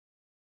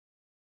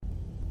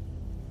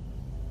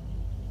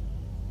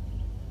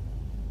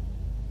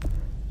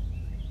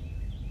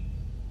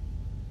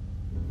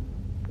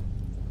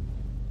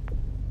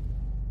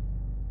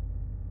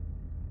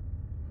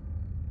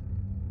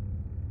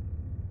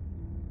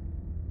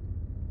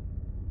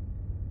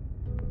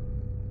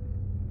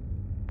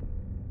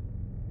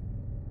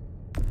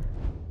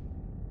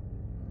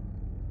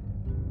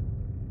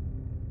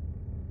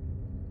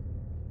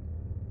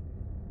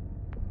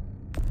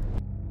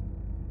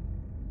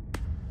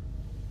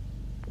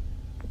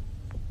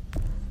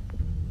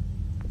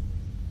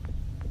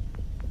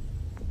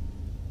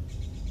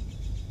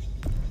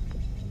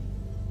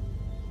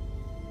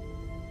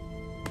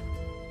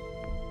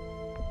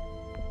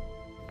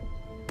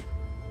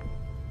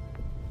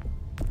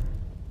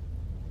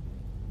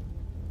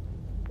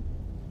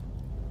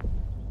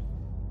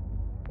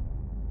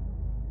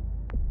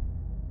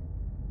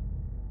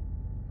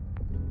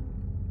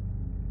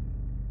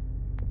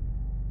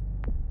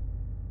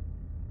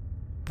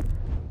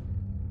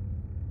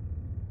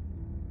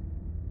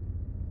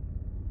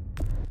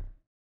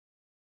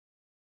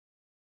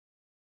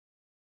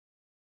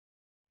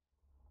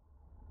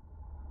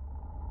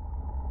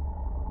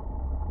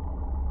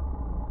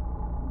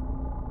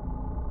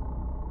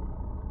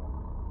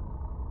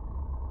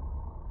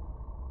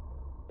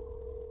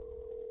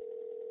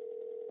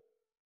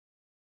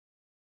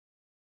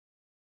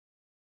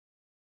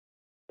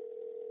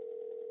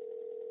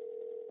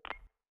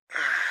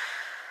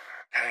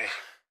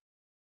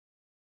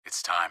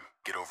It's time.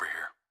 Get over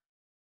here.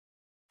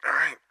 All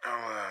right,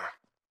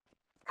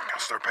 I'll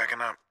start packing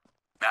up.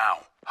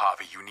 Now,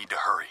 Javi, you need to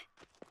hurry.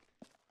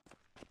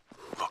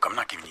 Look, I'm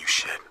not giving you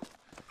shit,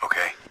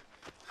 okay?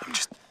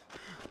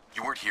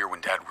 You weren't here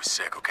when Dad was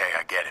sick, okay?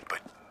 I get it,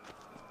 but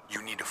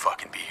you need to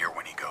fucking be here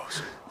when he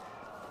goes.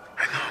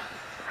 I know.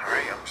 All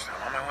right, I'm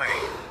on my way.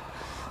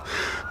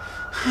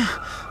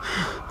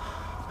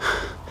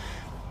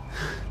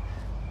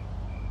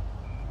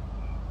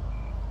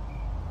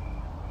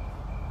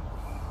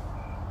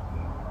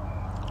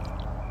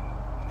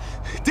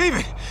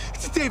 David!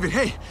 David,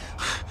 hey!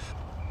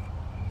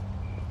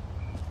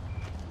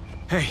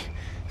 Hey,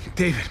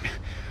 David,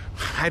 I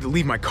had to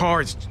leave my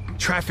car.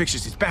 Traffic's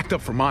it's backed up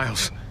for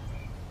miles.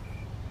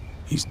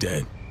 He's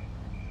dead.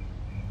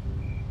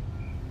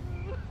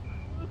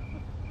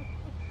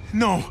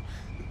 No,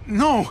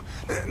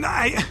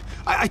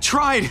 I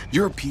tried.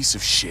 You're a piece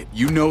of shit.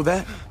 You know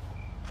that?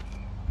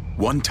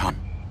 One time.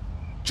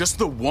 Just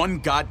the one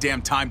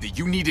goddamn time that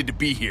you needed to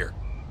be here.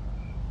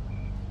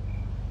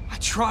 I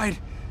tried.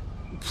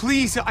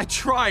 Please, I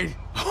tried.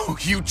 Oh,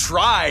 you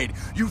tried?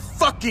 You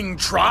fucking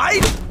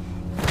tried?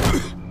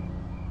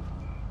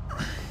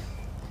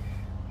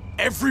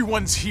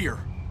 Everyone's here.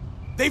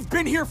 They've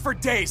been here for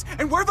days,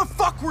 and where the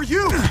fuck were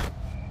you?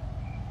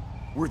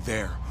 We're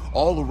there,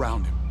 all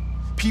around him.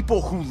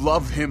 People who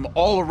love him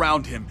all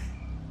around him.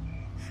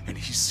 And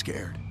he's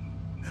scared.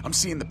 I'm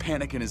seeing the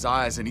panic in his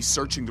eyes, and he's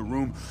searching the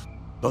room.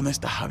 ¿Dónde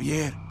está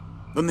Javier?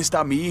 ¿Dónde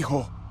está mi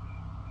hijo?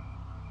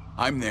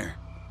 I'm there,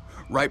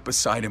 right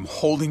beside him,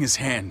 holding his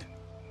hand.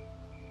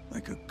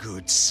 Like a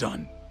good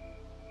son.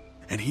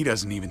 And he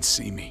doesn't even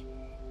see me.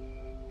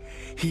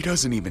 He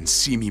doesn't even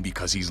see me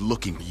because he's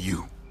looking at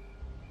you.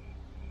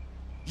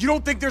 You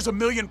don't think there's a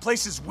million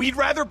places we'd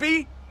rather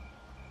be?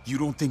 You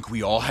don't think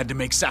we all had to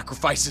make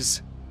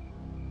sacrifices?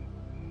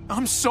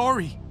 I'm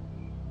sorry.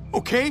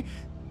 Okay?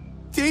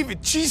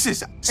 David,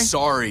 Jesus.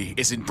 Sorry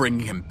isn't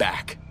bringing him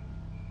back.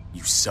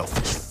 You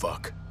selfish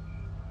fuck.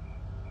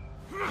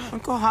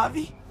 Uncle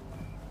Javi?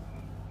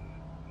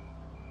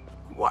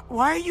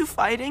 Why are you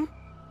fighting?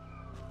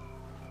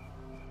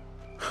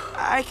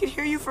 I could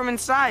hear you from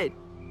inside.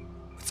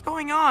 What's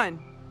going on?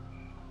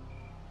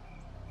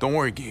 Don't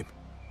worry, Gabe.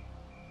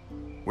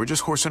 We're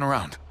just horsing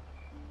around.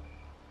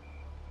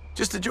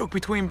 Just a joke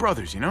between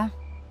brothers, you know?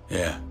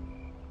 Yeah.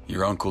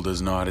 Your uncle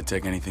doesn't know how to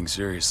take anything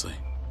seriously.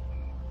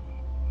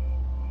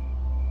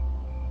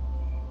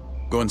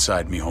 Go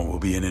inside, mijo. We'll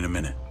be in a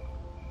minute.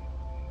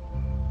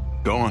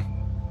 Go on.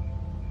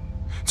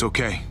 It's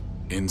okay.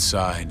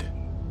 Inside.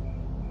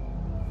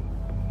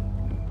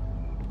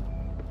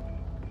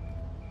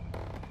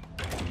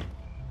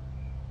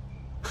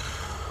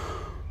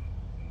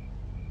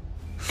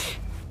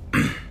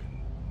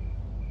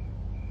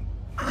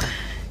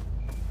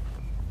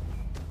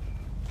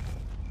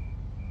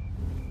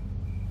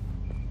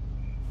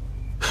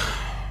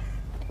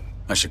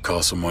 I should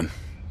call someone.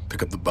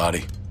 Pick up the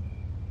body.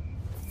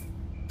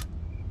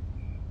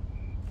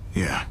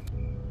 Yeah.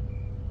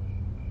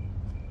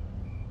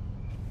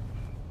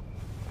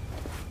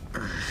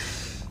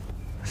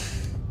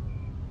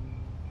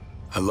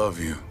 I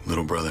love you,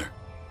 little brother.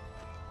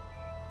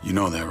 You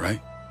know that, right?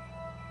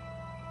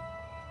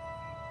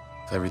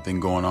 With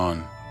everything going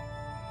on.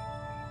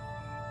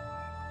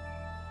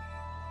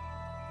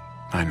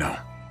 I know.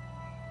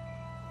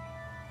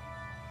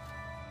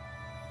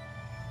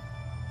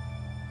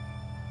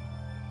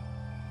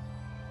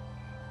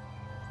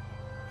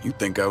 You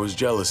think I was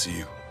jealous of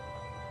you?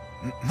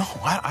 No,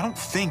 I don't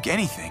think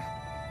anything.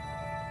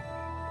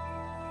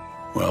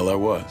 Well, I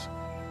was.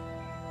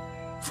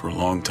 For a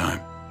long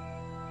time.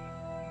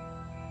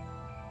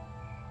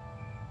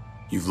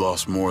 You've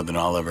lost more than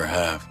I'll ever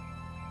have.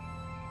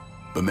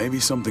 But maybe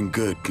something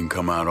good can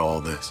come out of all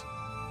this.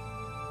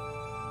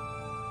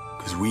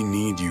 Because we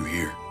need you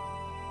here.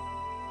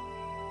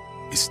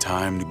 It's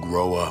time to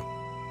grow up.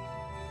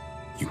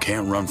 You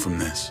can't run from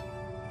this.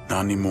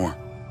 Not anymore.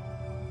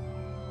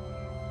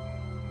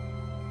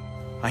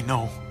 I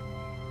know.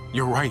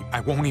 You're right. I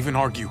won't even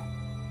argue.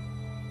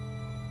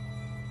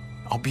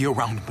 I'll be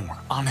around more,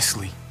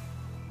 honestly.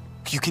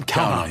 You can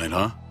count on it,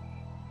 huh?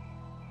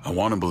 I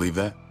want to believe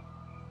that.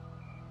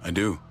 I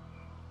do.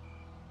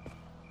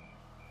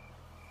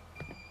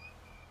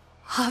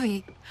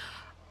 Javi.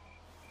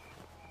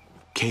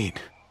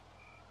 Kate.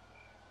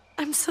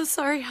 I'm so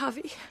sorry,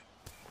 Javi.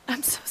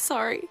 I'm so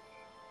sorry.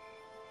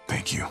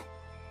 Thank you.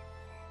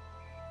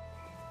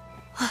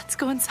 Let's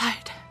go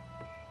inside.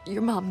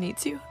 Your mom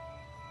needs you.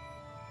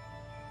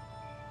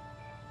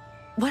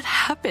 What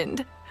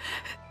happened?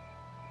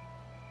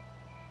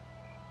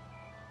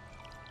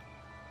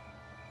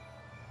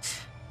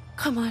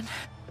 Come on.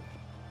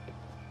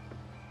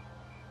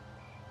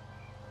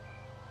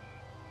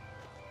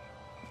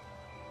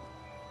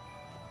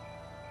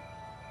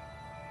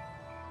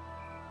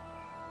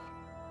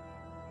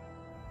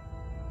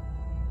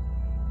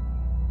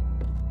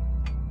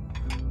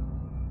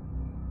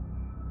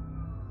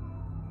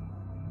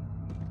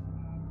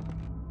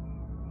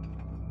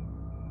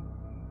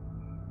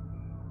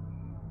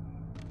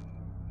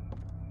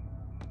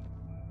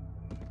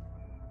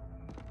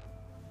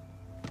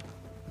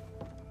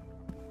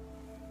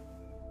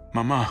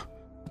 Mama.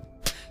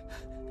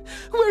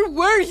 Where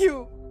were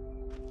you?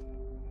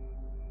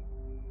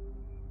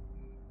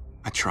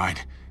 I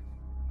tried.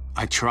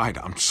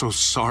 I'm so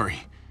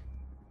sorry.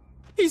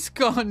 He's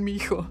gone,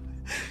 mijo.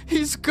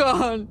 He's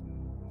gone.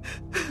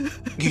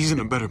 He's in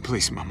a better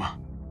place, Mama.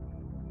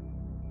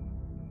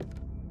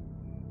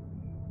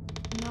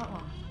 Not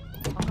long.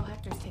 Uncle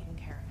Hector's taking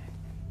care of it.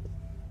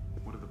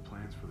 What are the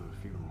plans for the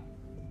funeral?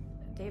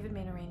 David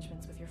made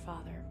arrangements with your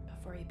father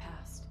before he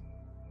passed.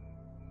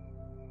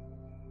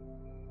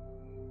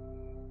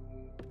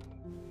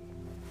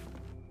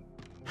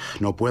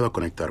 No puedo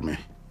conectarme.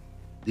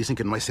 Dicen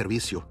que no hay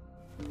servicio.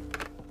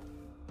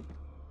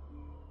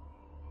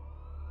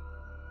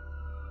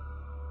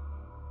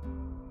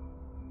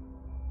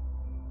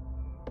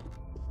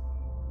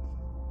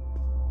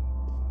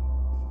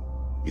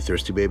 You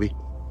thirsty, baby?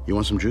 You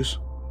want some juice?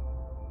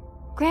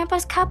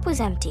 Grandpa's cup was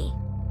empty.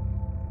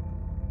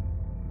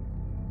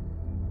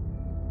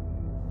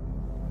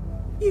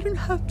 You don't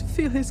have to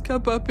fill his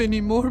cup up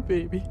anymore,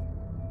 baby.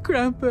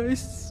 Grandpa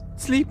is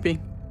sleeping.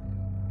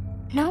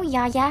 No,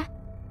 Yaya.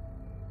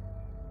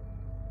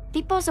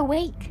 Pipo's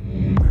awake.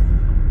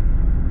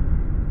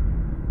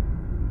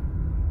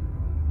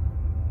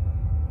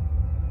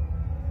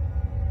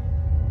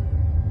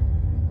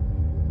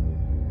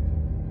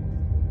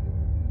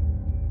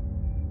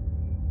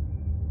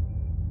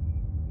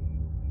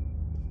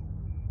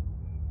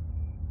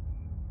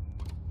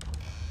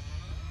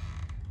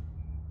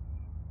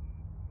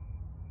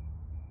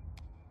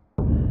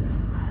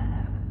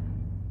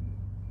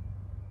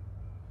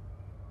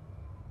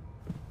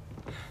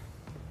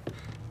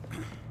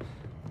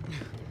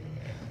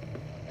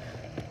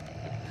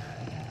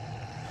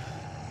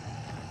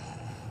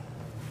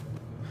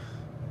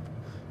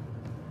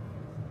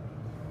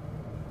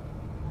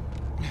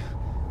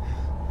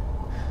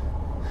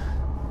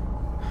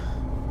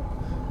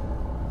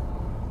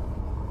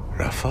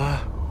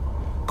 Rafa,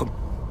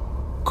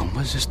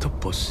 ¿cómo es esto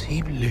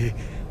posible?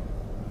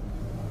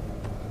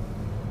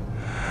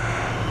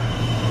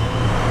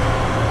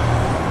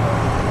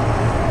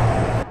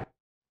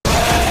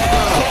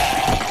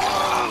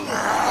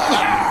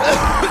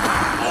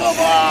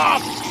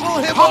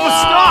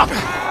 Stop!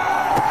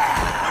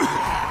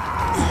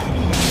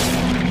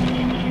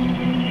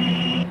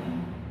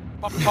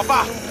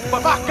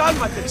 Papá,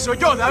 cálmate. Soy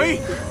yo, David.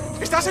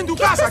 Estás en tu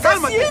casa,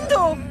 cálmate. ¿Qué estás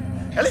haciendo?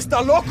 Él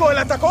está loco, él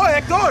atacó a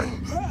Héctor.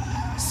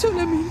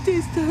 Solamente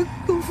está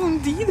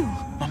confundido.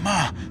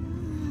 Mamá.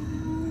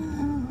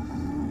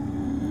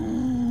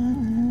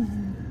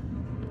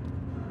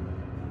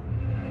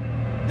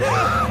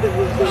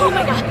 Oh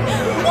my god!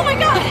 Oh my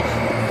god!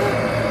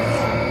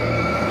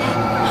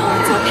 Oh,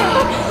 it's okay.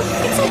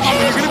 It's okay.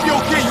 You're gonna be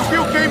okay. You'll be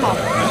okay, Mom.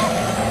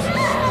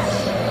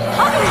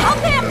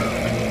 Help him!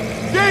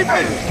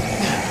 David!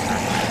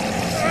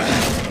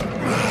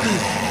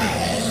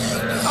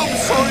 I'm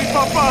sorry,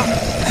 Papa.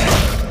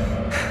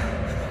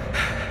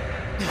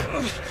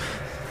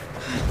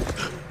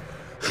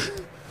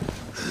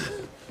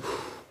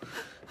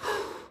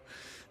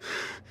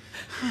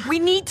 We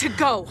need to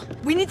go.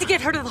 We need to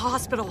get her to the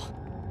hospital.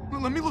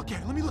 Let me look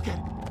at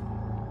it.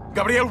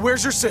 Gabriel,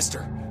 where's your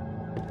sister?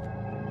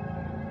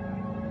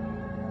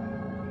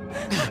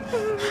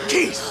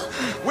 Keys!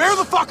 Where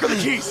the fuck are the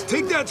keys?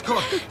 Take Dad's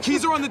car.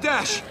 Keys are on the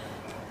dash.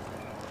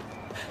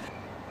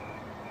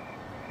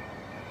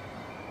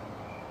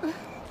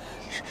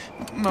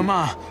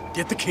 Mama.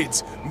 Get the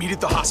kids. Meet at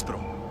the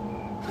hospital.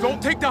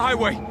 Don't take the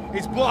highway.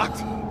 It's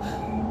blocked.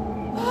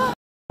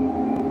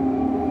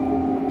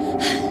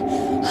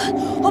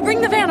 I'll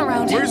bring the van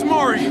around. Where's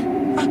Mari?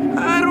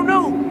 I don't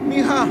know.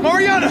 Mija.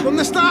 Mariana!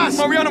 ¿Dónde estás?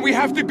 Mariana, we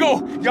have to go.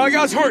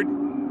 Yaya's hurt.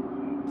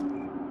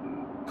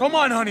 Come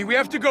on, honey. We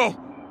have to go.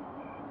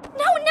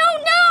 No, no,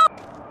 no!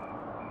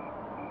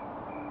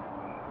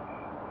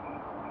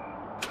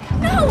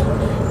 No!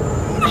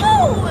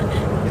 No!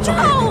 It's No!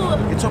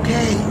 okay. It's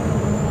okay.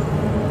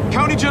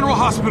 County General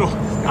Hospital.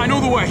 I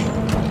know the way.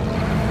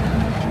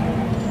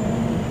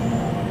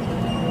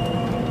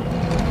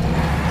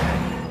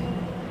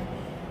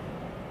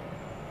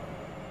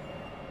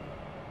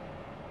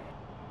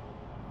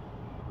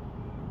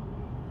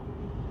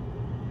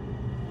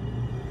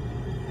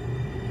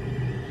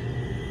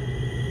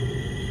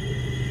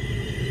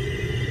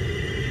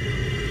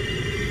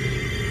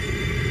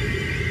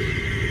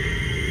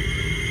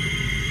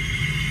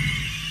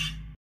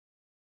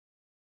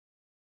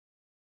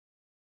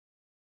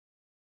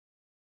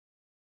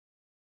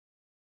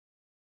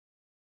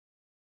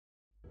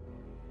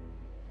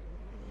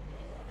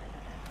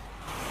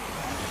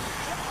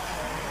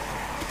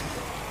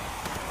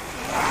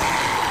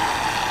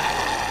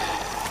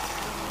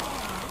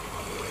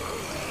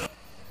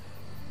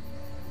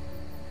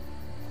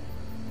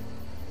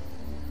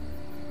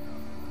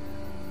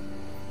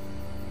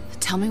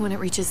 Tell me when it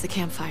reaches the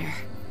campfire.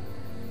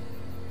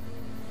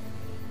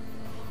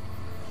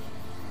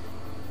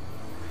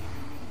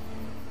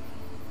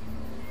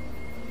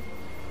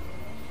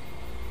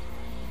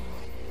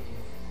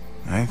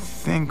 I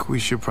think we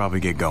should probably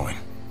get going.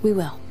 We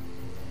will.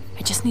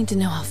 I just need to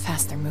know how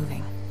fast they're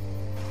moving.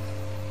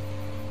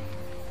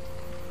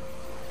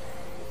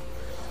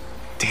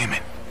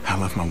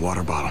 left my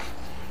water bottle.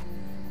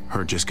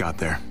 Hurt just got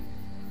there.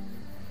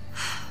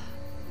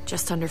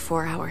 Just under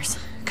 4 hours.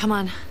 Come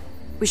on.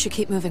 We should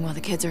keep moving while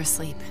the kids are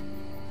asleep.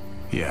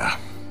 Yeah.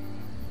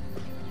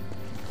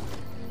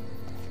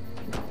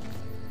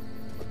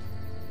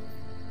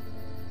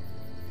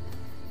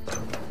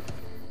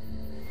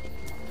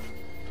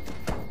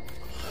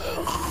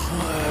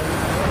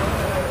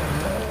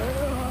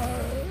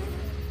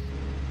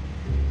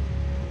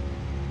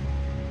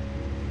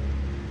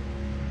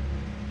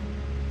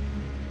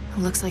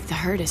 Looks like the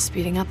herd is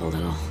speeding up a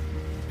little.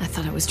 I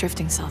thought it was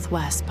drifting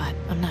southwest, but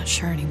I'm not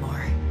sure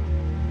anymore.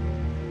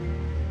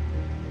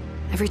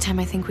 Every time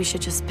I think we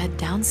should just bed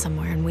down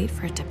somewhere and wait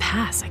for it to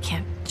pass, I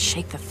can't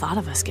shake the thought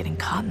of us getting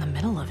caught in the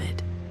middle of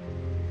it.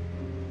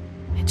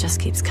 It just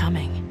keeps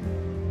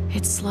coming.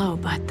 It's slow,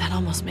 but that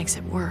almost makes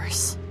it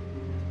worse.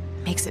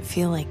 Makes it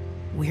feel like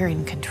we're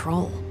in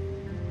control.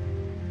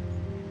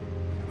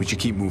 We should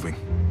keep moving.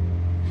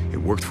 It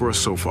worked for us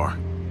so far.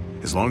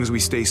 As long as we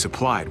stay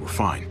supplied, we're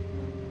fine.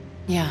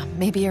 Yeah,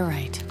 maybe you're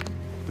right.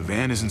 The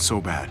van isn't so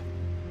bad.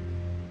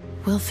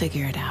 We'll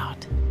figure it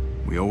out.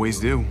 We always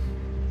do.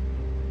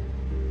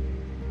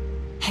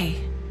 Hey,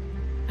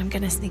 I'm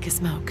gonna sneak a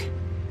smoke.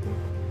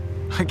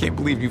 I can't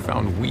believe you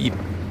found weed.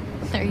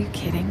 Are you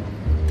kidding?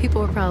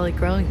 People were probably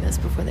growing this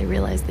before they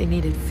realized they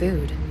needed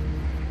food.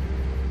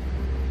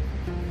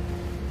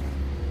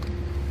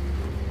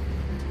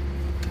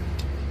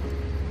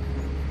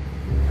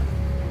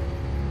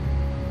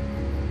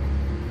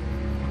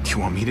 Do you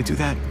want me to do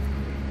that?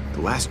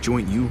 The last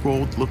joint you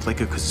rolled looked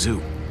like a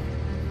kazoo.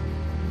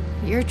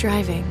 You're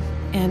driving,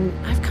 and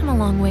I've come a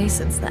long way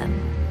since then.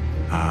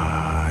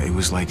 It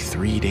was like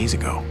 3 days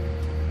ago.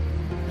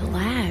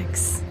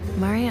 Relax.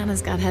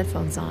 Mariana's got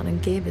headphones on,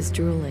 and Gabe is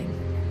drooling.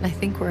 I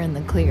think we're in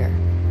the clear.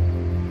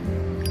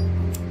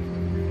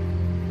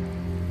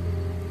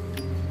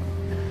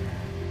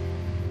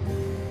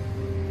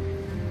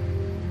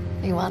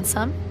 You want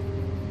some?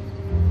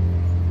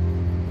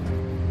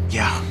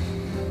 Yeah.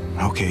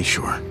 Okay,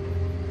 sure.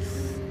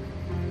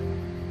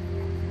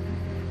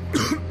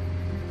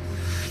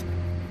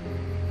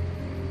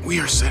 We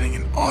are setting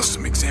an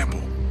awesome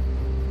example.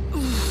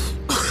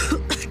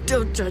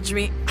 Don't judge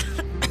me.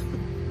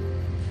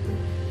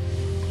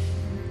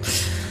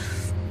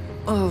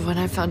 Oh, when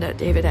I found out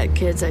David had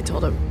kids, I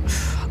told him,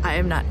 I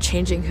am not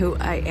changing who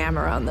I am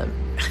around them.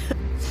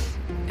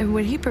 And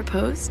when he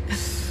proposed,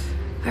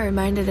 I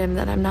reminded him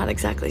that I'm not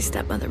exactly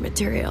stepmother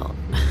material.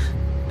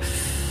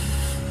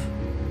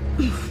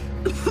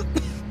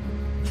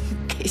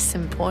 Case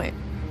in point.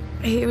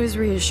 He was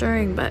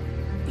reassuring, but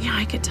yeah,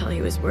 I could tell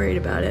he was worried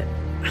about it.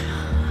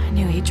 I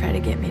knew he'd try to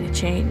get me to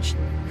change.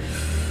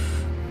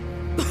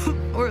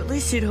 Or at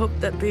least he'd hope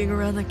that being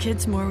around the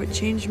kids more would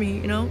change me,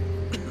 you know?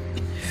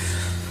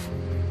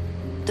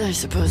 I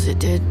suppose it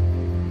did.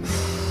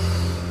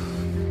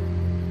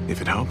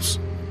 If it helps,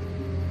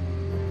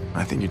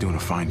 I think you're doing a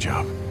fine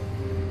job.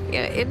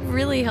 Yeah, it'd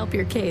really help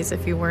your case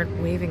if you weren't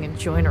waving a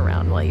joint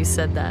around while you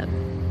said that.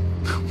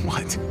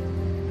 What?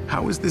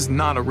 How is this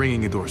not a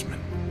ringing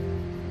endorsement?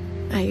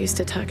 I used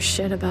to talk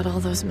shit about all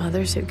those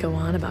mothers who'd go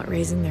on about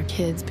raising their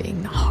kids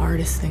being the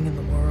hardest thing in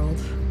the world.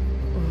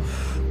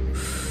 Oof.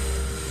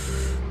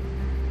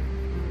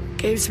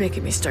 Gabe's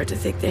making me start to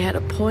think they had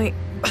a point.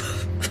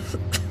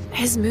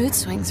 His mood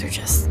swings are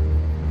just...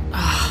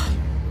 I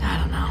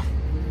don't know.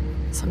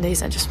 Some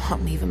days I just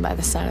want to leave him by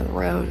the side of the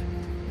road.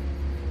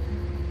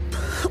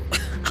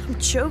 I'm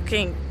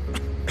joking.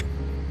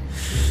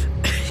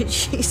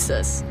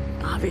 Jesus,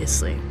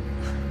 obviously.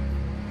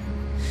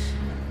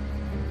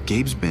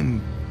 Gabe's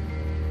been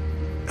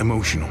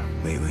emotional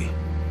lately.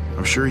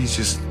 I'm sure he's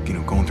just,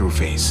 going through a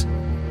phase.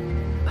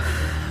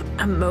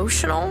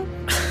 Emotional?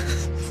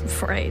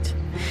 Right.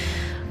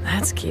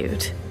 That's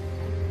cute.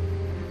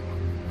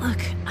 Look,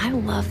 I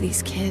love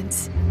these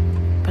kids,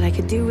 but I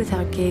could do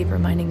without Gabe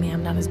reminding me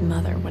I'm not his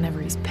mother whenever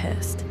he's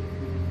pissed.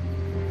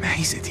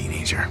 He's a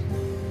teenager.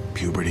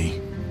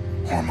 Puberty,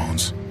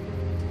 hormones.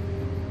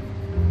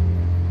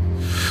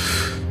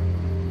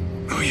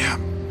 Oh yeah,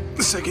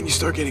 the second you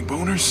start getting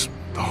boners,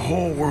 the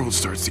whole world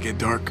starts to get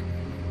dark.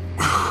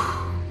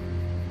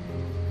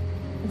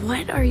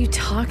 What are you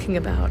talking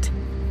about?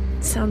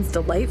 It sounds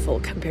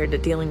delightful compared to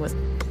dealing with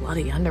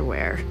bloody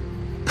underwear.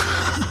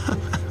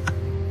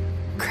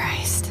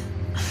 Christ.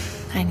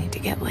 I need to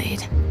get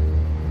laid.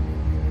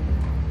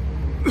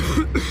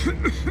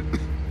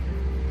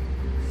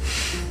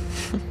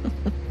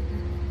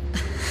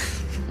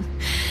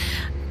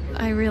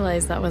 I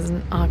realize that was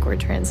an awkward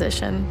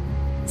transition.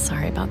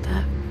 Sorry about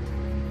that.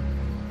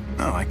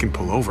 Oh, I can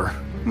pull over.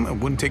 It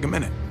wouldn't take a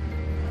minute.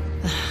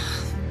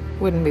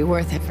 Wouldn't be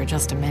worth it for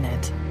just a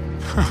minute.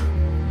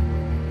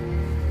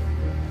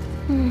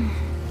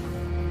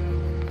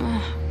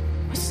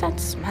 What's that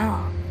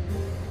smell?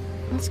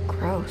 That's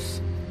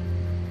gross.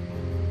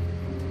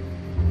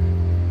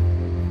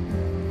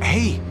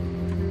 Hey,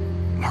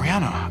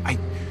 Mariana, I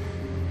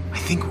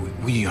think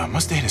we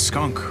must have hit a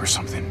skunk or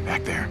something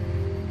back there.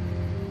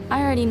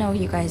 I already know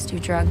you guys do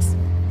drugs.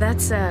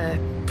 That's a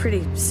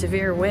pretty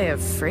severe way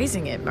of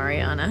phrasing it,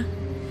 Mariana.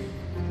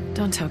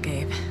 Don't tell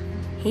Gabe.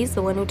 He's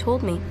the one who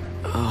told me.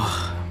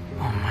 Ugh.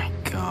 Oh my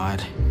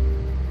god.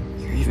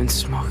 You're even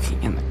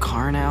smoking in the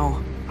car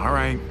now? All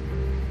right.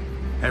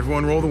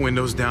 Everyone roll the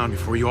windows down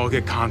before you all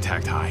get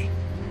contact high.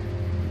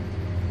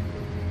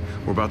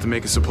 We're about to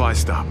make a supply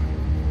stop.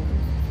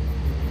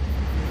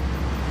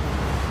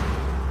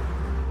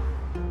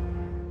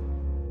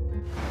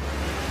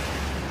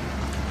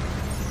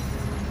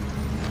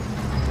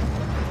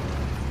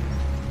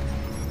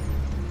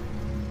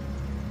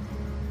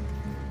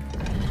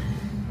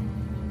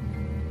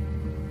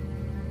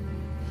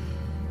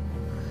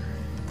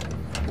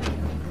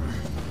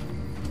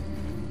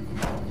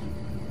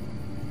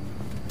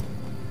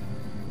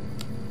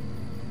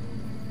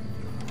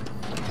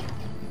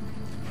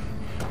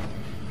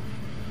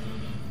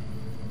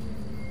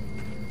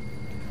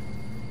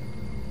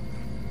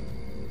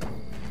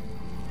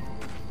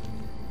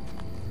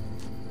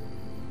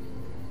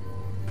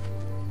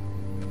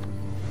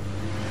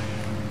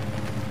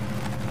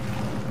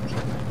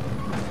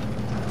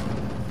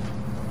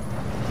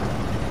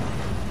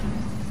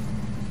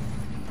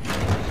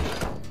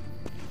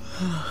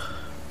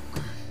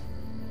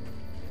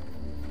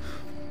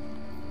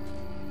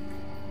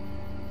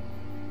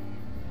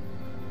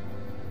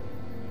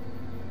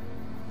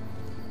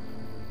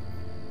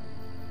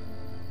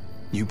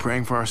 You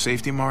praying for our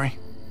safety, Mari?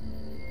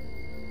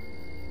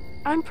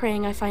 I'm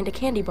praying I find a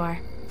candy bar.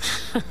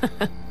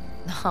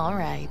 All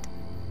right.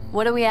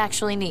 What do we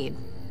actually need?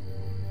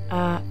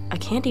 A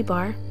candy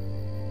bar?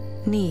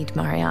 Need,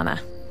 Mariana,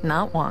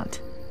 not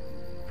want.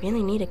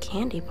 Really need a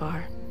candy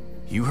bar.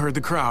 You heard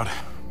the crowd.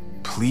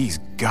 Please,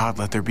 God,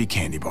 let there be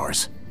candy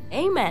bars.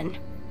 Amen.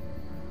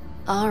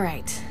 All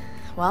right.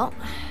 Well,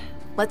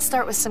 let's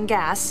start with some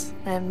gas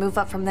and move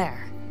up from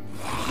there.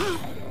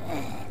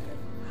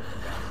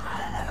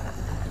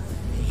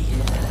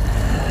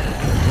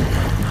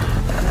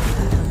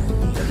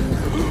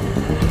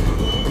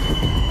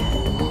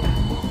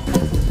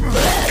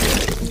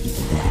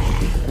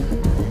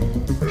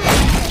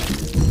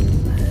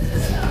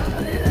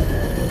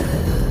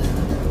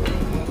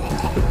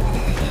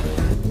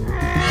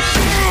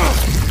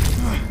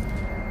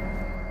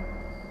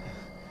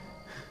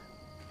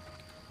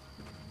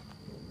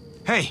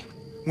 Hey,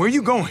 where are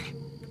you going?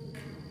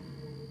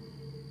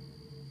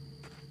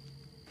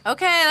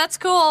 Okay, that's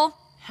cool.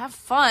 Have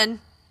fun.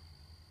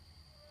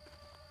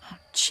 Oh,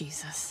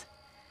 Jesus.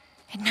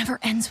 It never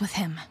ends with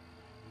him.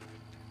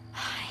 I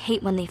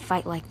hate when they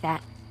fight like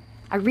that.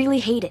 I really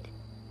hate it.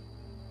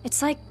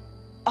 It's like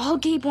all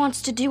Gabe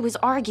wants to do is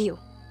argue.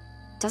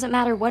 Doesn't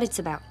matter what it's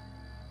about.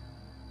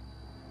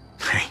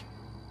 Hey,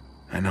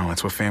 I know,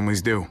 that's what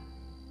families do.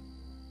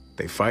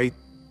 They fight,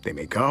 they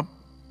make up,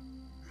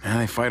 and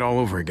they fight all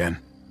over again.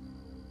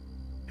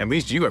 At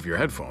least you have your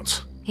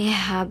headphones.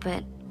 Yeah,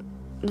 but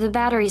the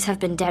batteries have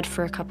been dead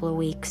for a couple of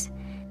weeks.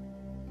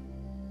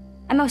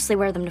 I mostly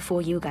wear them to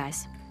fool you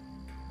guys.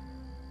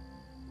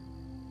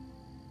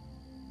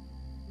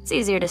 It's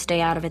easier to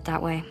stay out of it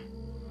that way.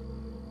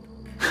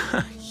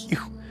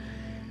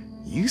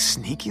 You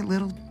sneaky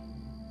little...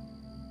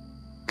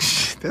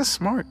 That's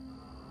smart.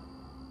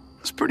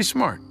 That's pretty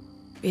smart.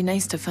 Be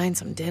nice to find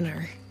some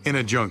dinner. In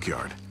a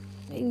junkyard.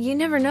 You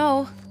never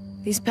know.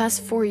 These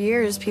past 4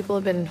 years, people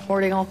have been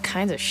hoarding all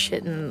kinds of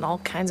shit in all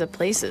kinds of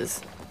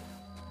places.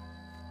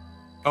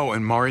 Oh,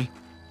 and Mari,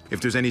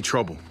 if there's any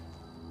trouble,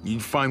 you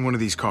find one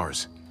of these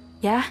cars.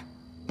 Yeah?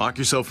 Lock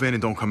yourself in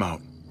and don't come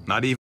out.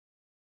 Not even...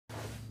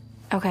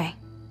 Okay.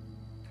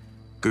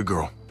 Good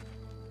girl.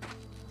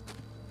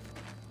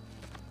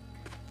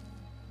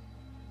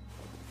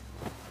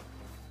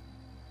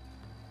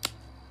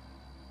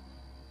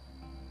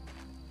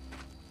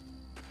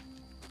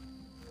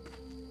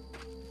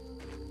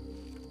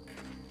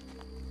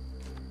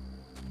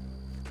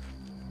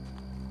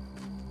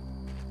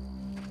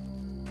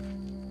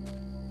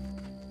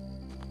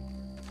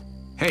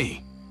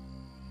 Hey,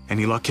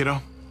 any luck, kiddo?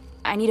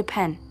 I need a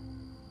pen.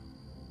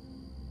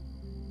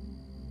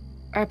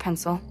 Or a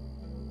pencil.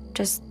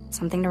 Just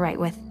something to write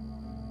with.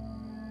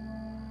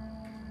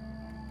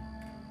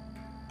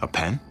 A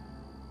pen?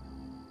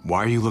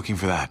 Why are you looking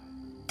for that?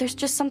 There's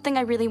just something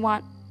I really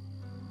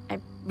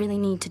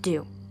need to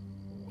do.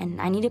 And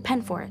I need a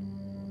pen for it.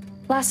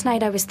 Last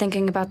night I was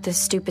thinking about this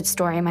stupid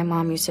story my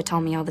mom used to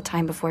tell me all the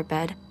time before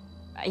bed.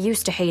 I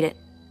used to hate it.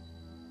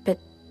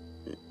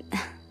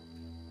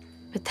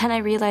 But then I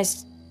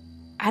realized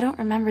I don't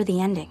remember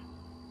the ending.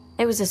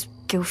 It was this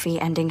goofy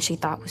ending she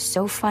thought was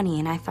so funny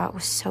and I thought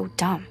was so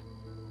dumb.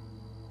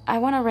 I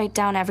want to write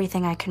down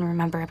everything I can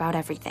remember about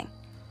everything.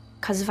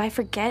 'Cause if I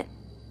forget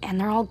and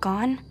they're all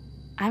gone,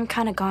 I'm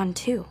kind of gone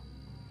too.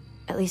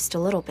 At least a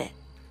little bit.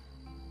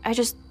 I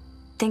just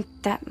think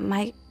that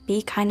might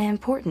be kind of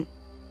important.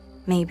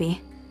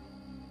 Maybe.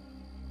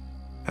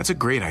 That's a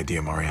great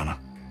idea, Mariana.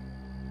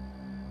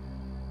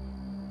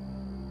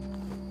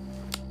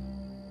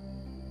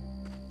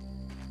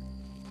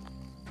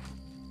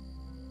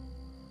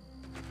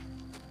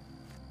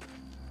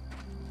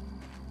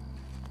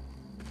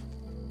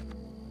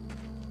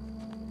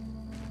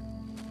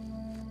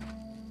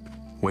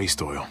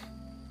 Waste oil.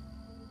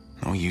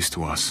 No use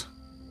to us.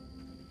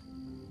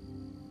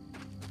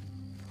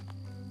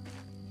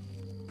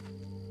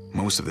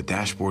 Most of the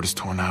dashboard is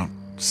torn out.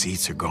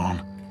 Seats are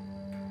gone.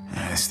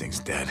 This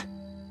thing's dead.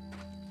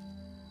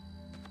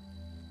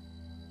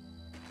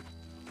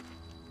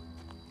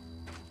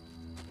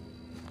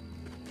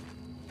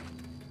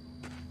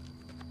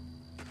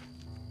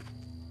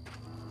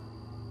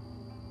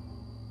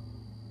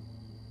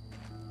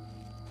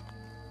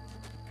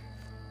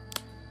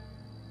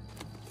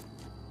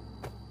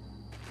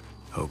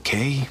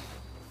 Okay,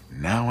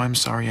 now I'm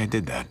sorry I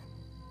did that.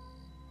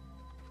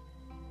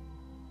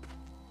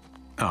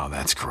 Oh,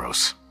 that's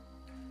gross.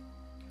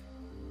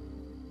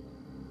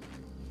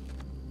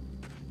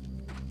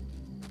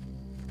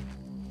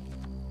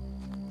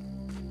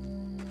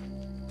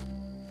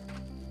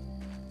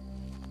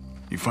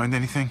 You find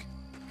anything?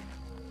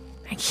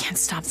 I can't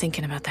stop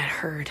thinking about that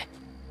herd.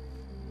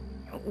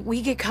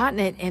 We get caught in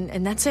it,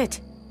 and that's it.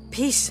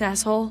 Peace,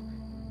 asshole.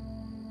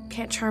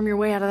 Can't charm your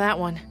way out of that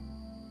one.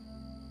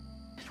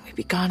 And we'd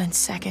be gone in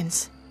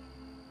seconds.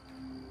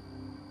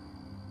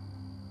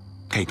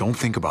 Hey, don't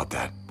think about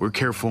that. We're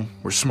careful,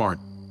 we're smart.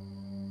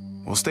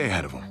 We'll stay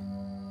ahead of them.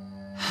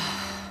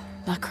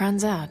 Luck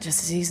runs out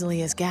just as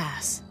easily as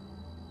gas.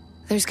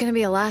 There's gonna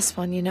be a last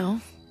one, you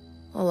know?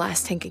 A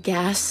last tank of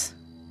gas.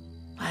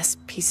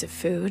 Last piece of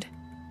food.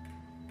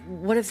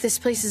 What if this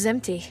place is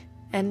empty?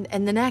 And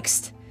the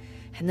next?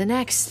 And the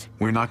next?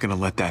 We're not gonna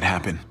let that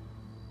happen.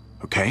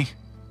 Okay?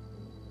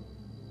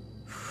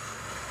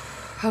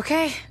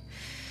 Okay.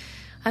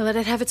 I let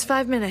it have its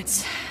 5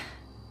 minutes.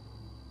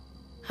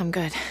 I'm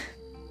good.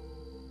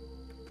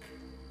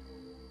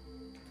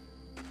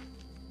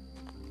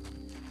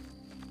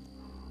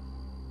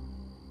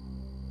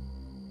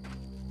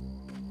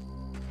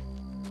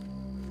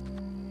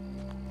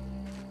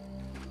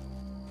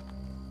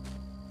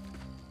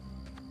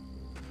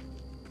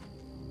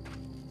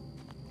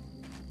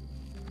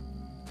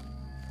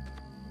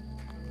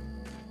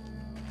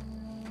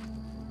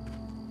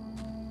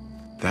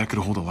 That could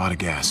hold a lot of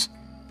gas.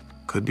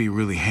 Could be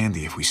really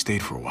handy if we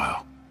stayed for a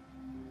while.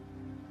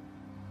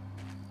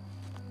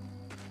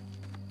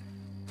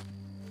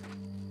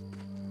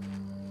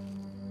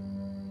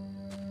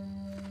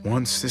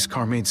 Once, this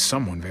car made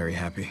someone very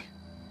happy.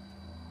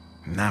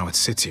 Now it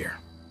sits here,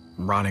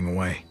 rotting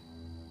away.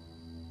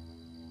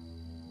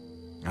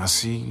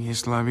 Así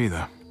es la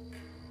vida.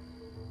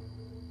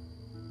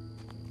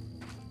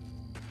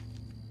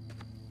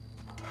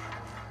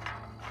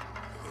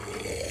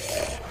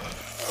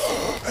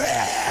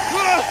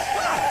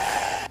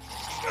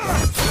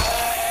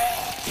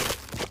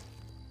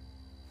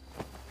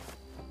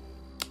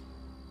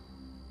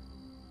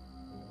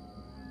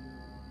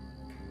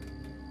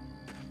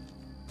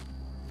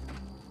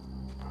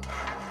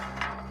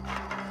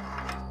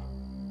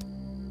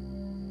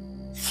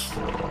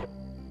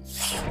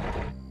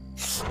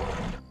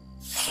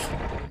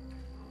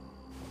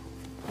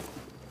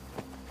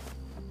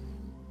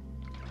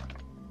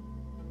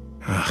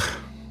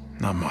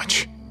 Not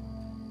much,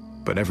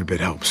 but every bit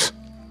helps.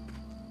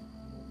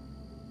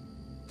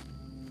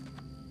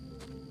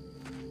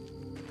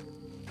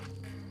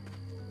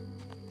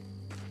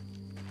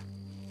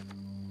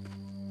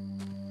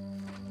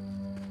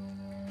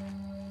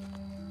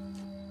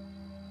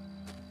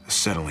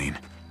 Acetylene.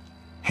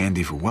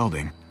 Handy for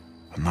welding,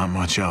 but not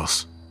much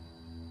else.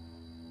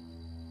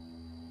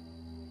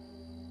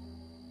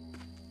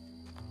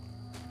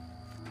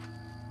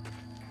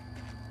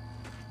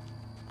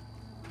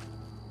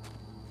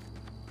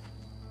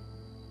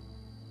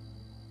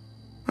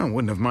 I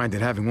wouldn't have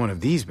minded having one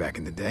of these back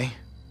in the day.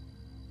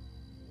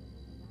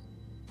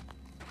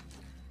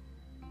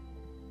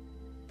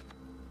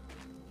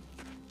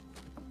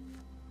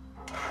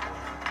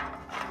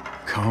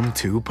 Come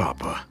to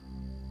Papa.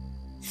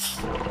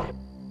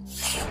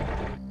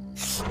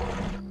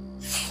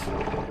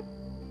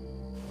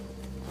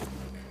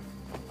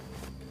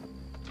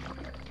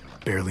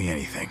 Barely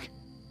anything.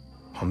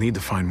 I'll need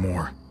to find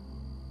more.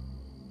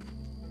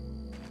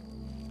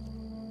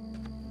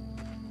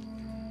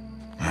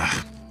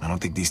 I don't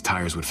think these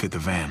tires would fit the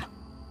van.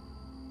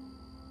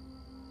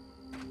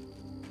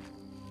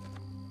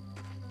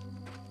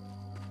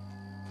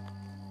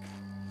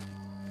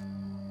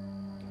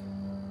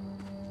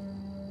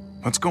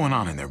 What's going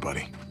on in there,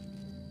 buddy?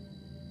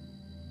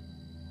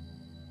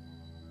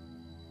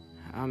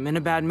 I'm in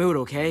a bad mood,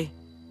 okay?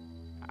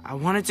 I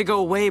want it to go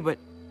away, but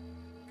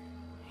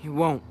it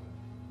won't.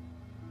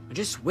 I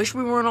just wish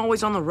we weren't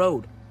always on the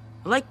road.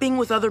 I like being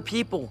with other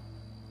people.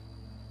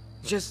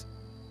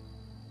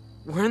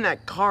 We're in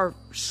that car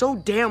for so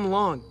damn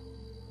long.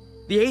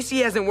 The AC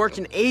hasn't worked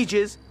in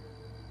ages,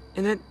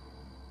 and then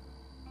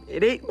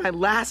it ate my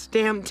last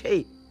damn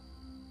tape.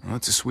 Well,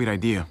 that's a sweet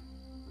idea,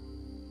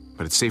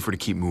 but it's safer to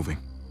keep moving.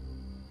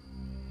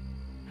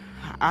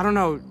 I don't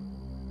know.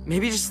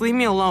 Maybe just leave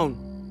me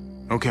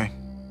alone. Okay,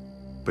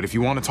 but if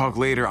you want to talk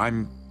later,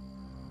 I'm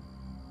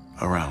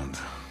around.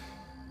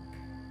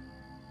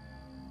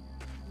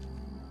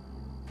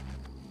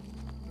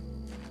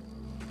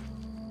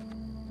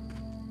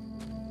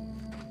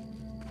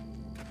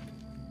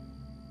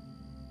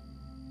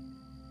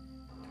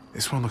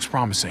 This one looks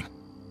promising.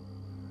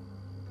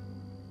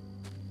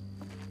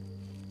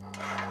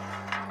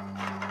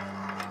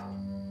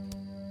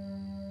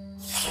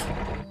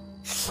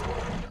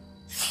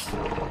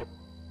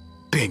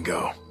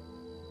 Bingo.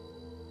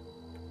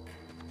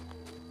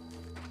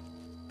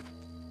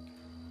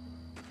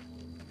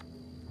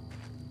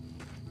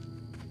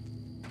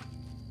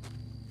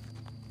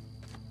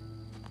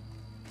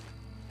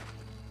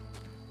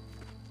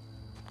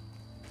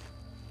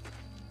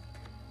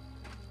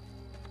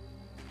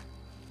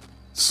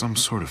 Some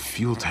sort of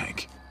fuel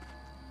tank.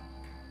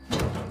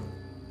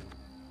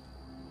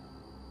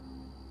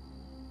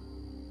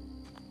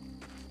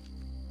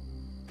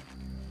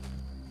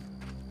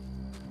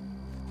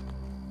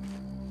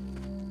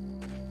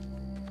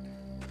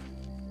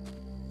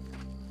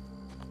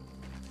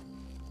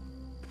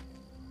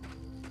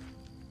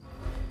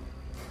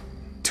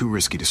 Too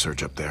risky to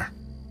search up there.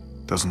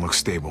 Doesn't look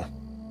stable.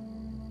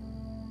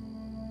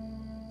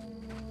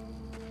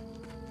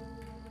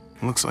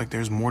 Looks like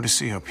there's more to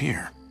see up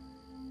here.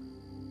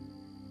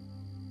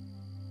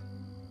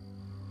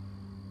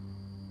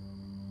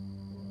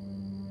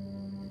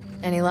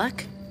 Any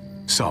luck?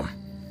 Some.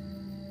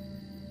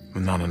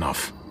 But not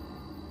enough.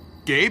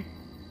 Gabe?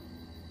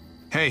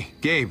 Hey,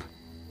 Gabe.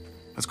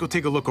 Let's go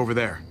take a look over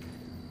there.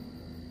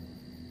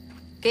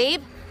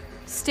 Gabe,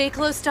 stay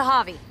close to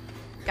Javi.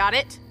 Got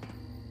it?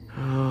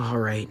 Oh, all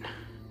right.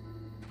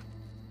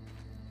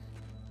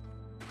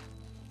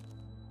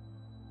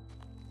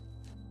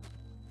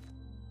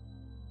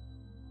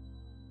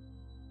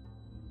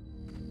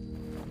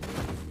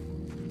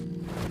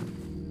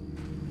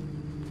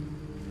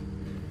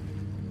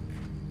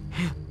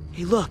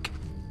 Hey, look.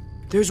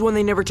 There's one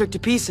they never took to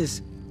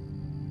pieces.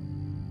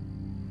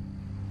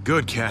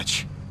 Good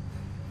catch.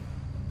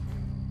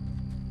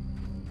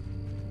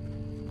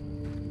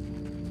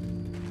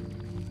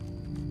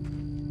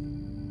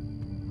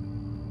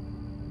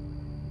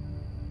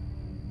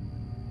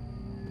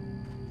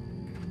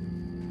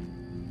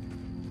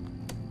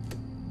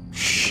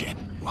 Shit,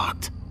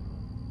 locked.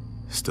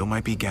 Still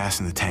might be gas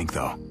in the tank,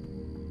 though.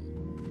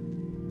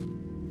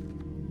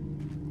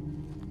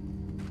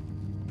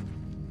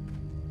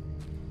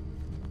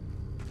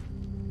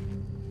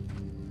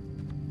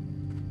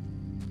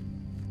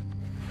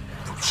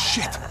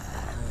 Shit!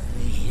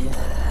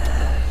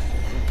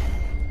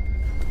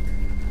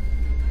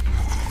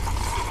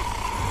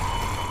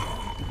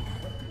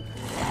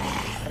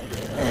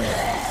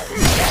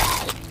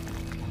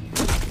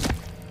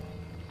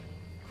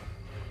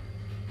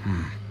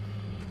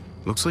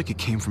 Looks like it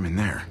came from in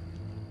there.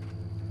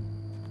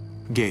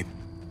 Gabe,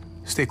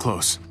 stay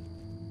close.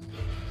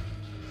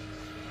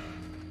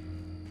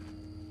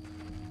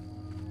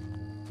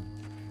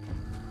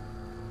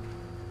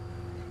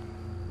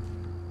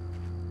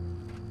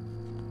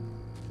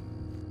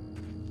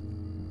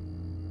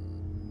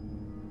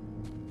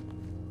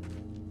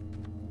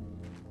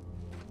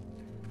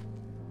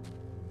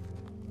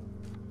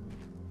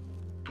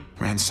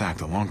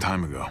 Ransacked a long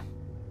time ago.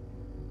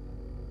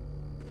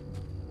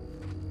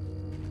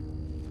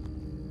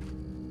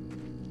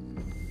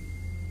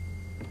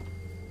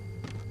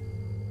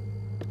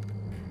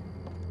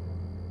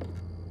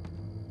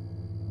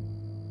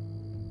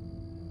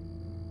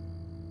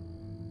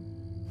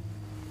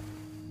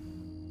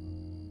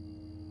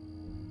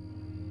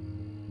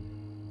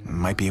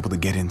 Might be able to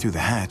get in through the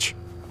hatch.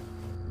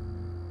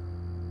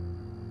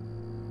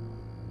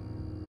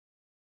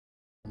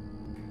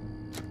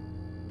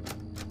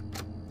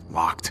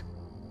 Locked.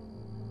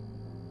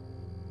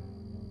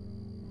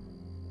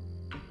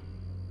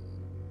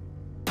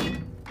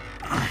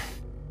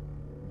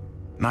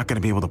 Not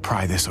gonna be able to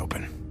pry this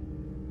open.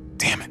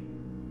 Damn it.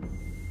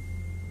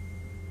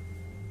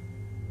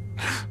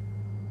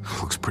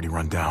 Looks pretty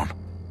run down.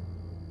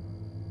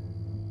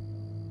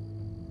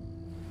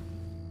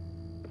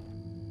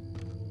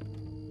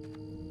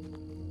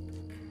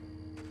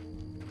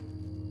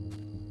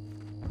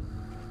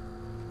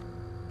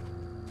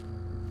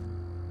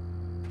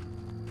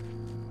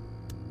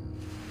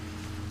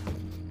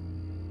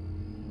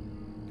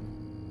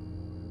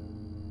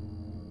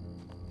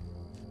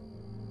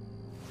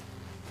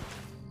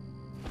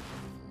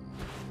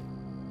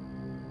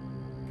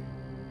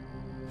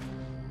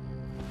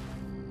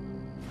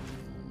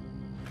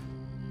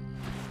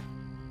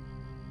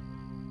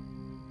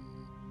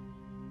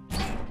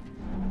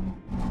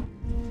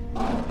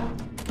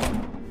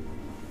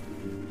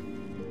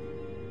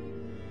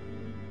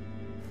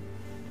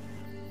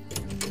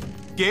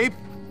 Gabe,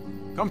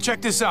 come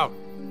check this out.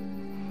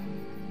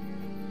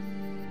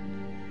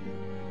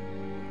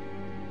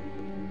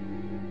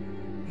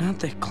 Not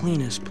the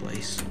cleanest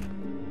place.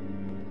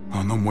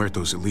 Oh, no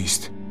muertos at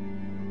least.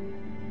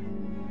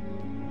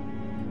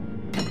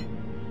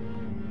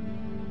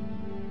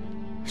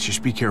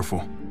 Just be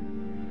careful.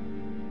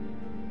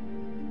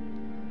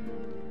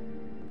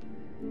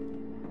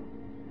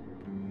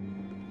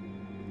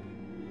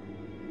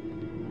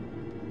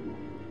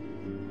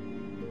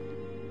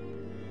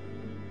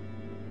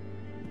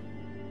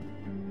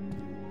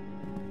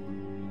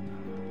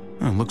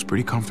 Oh, it looks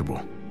pretty comfortable.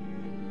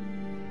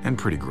 and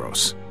pretty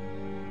gross.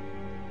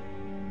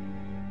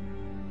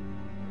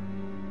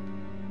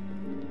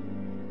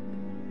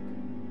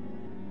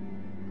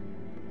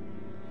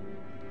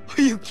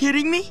 Are you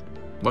kidding me?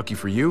 Lucky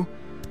for you,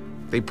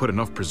 they put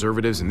enough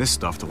preservatives in this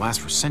stuff to last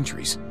for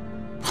centuries.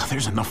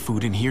 There's enough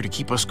food in here to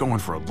keep us going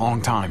for a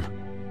long time.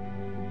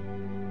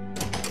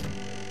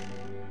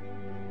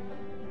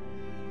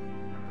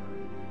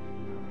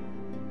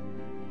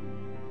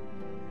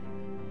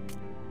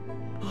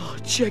 Oh,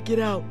 check it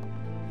out.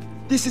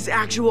 This is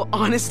actual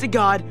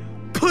honest-to-God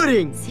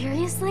pudding!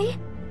 Seriously?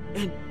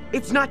 And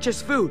it's not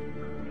just food.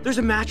 There's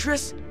a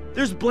mattress,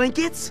 there's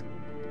blankets.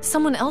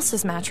 Someone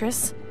else's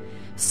mattress,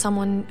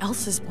 someone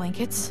else's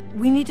blankets.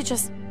 We need to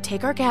just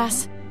take our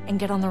gas and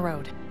get on the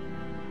road.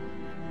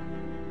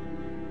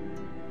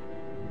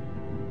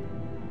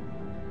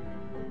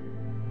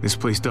 This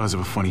place does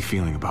have a funny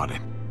feeling about it.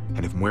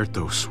 And if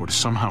Muertos were to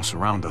somehow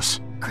surround us...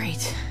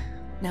 Great.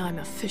 Now I'm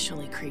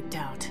officially creeped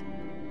out.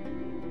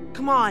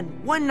 Come on,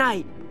 one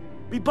night.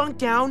 We bunk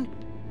down,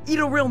 eat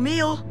a real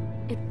meal.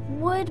 It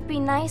would be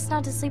nice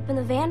not to sleep in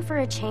the van for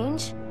a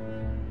change.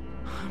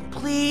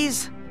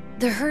 Please?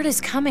 The herd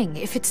is coming,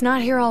 if it's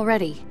not here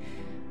already.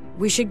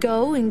 We should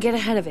go and get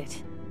ahead of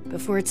it,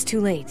 before it's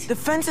too late. The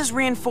fence is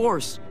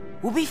reinforced.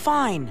 We'll be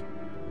fine.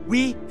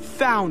 We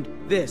found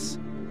this.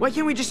 Why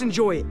can't we just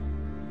enjoy it?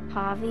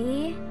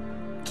 Javi,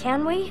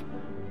 can we?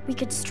 We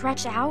could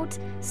stretch out,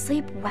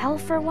 sleep well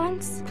for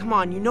once. Come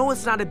on, you know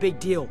it's not a big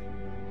deal.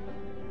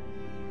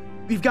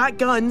 We've got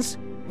guns.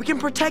 We can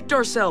protect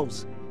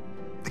ourselves.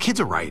 The kids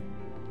are right.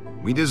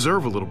 We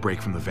deserve a little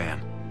break from the van.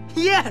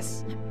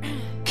 Yes!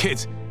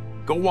 Kids,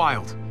 go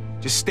wild.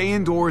 Just stay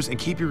indoors and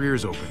keep your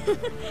ears open.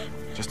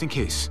 Just in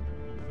case.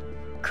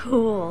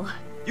 Cool.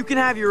 You can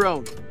have your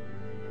own.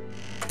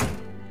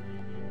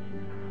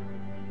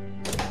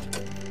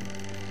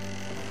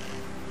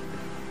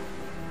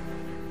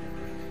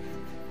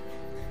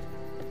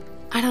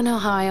 I don't know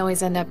how I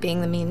always end up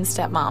being the mean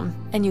stepmom,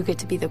 and you get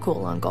to be the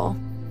cool uncle.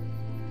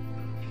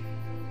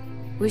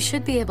 We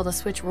should be able to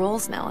switch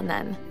roles now and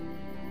then.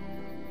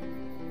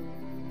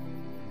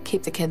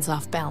 Keep the kids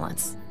off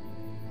balance.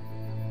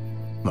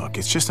 Look,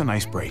 it's just a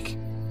nice break.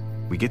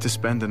 We get to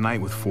spend the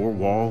night with 4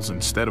 walls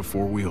instead of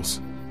 4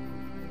 wheels.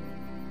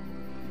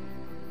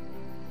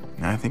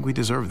 I think we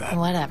deserve that.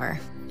 Whatever.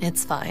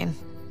 It's fine.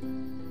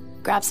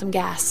 Grab some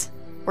gas.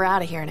 We're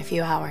out of here in a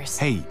few hours.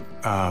 Hey,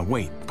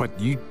 wait, but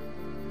you...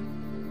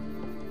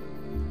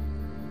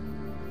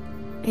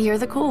 You're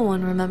the cool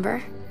one,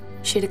 remember?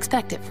 She'd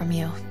expect it from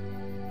you.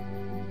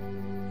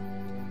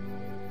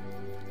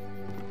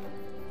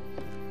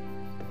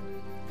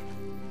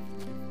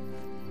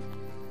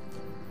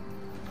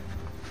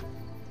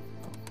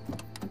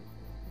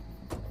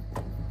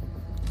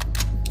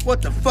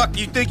 What the fuck do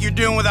you think you're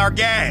doing with our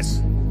gas?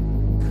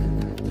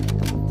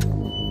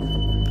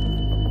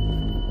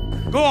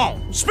 Go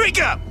on,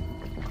 speak up!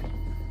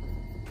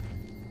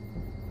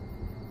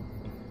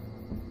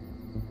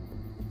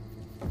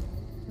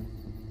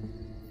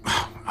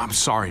 I'm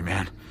sorry,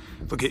 man.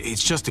 Look,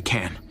 it's just a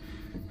can.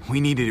 We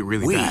needed it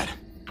really bad.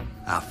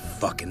 I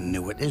fucking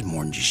knew it. There's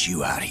more than just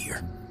you out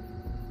here.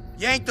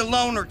 You ain't the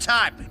loner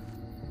type.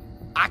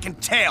 I can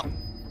tell.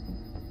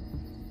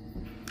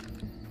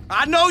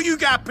 I know you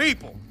got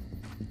people.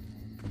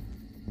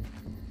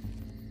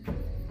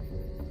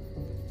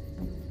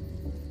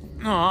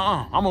 No,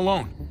 I'm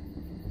alone.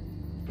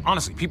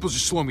 Honestly, people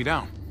just slow me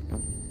down.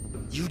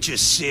 You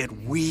just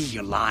said we,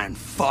 you lying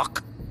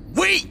fuck.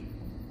 We!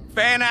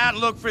 Fan out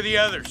and look for the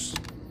others.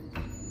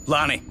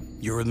 Lonnie,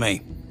 you're with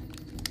me.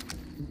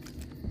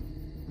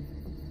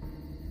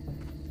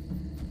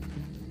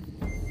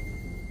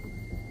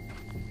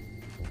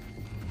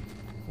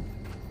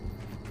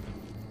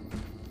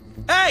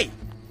 Hey!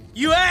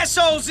 You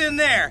assholes in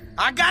there!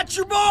 I got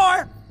your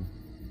boy!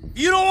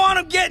 You don't want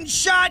him getting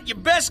shot, you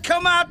best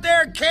come out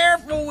there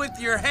careful with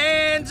your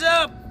hands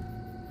up.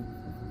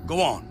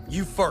 Go on,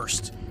 you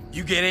first.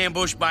 You get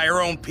ambushed by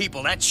your own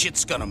people, that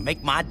shit's gonna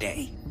make my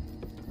day.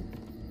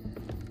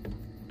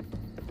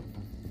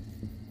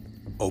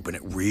 Open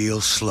it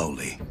real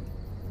slowly.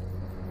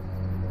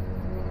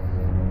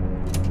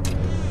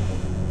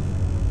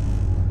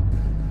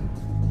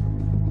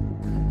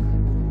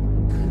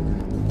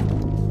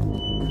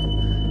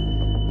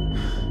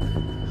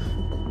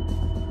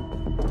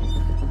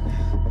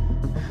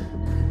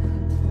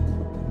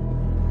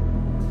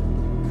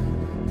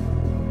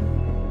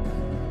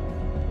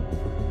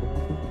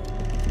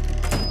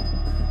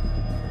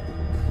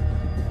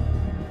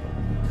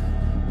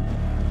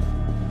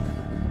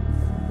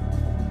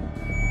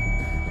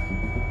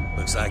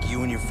 Looks like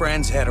you and your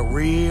friends had a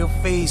real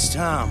feast,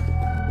 huh?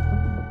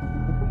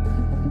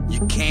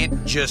 You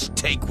can't just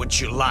take what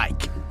you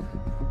like.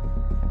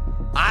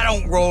 I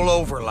don't roll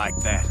over like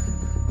that.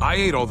 I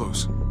ate all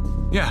those.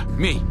 Yeah,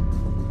 me.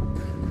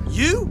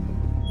 You?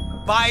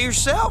 By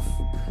yourself?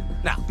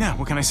 Now, Yeah,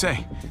 what can I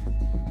say?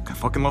 I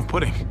fucking love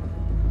pudding.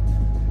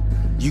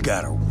 you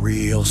got a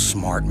real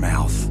smart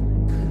mouth.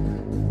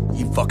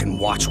 You fucking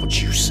watch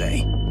what you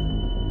say.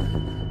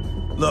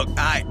 Look,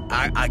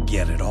 I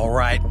get it, all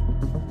right?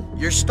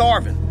 You're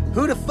starving.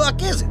 Who the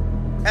fuck is it?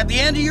 At the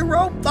end of your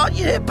rope, thought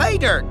you hit pay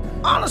dirt.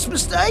 Honest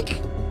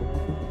mistake.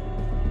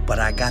 But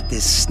I got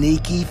this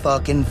sneaky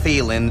fucking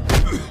feeling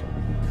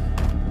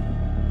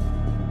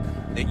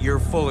that you're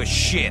full of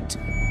shit.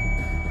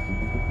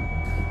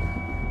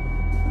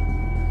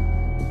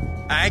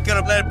 I ain't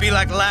gonna let it be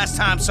like the last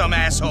time some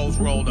assholes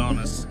rolled on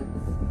us.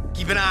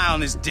 Keep an eye on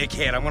this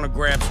dickhead. I wanna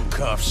grab some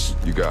cuffs.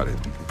 You got it.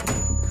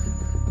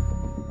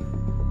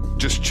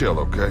 Just chill,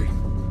 okay?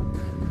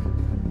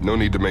 No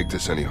need to make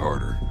this any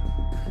harder.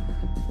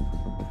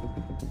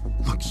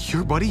 Look,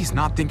 your buddy's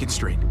not thinking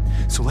straight.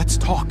 So let's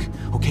talk,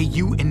 okay?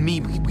 You and me,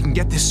 we can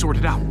get this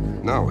sorted out.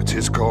 No, it's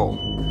his call.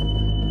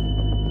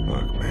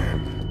 Look,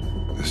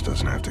 man, this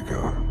doesn't have to go.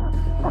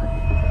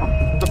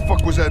 What the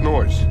fuck was that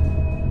noise?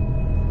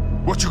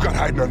 What you got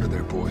hiding under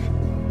there, boy?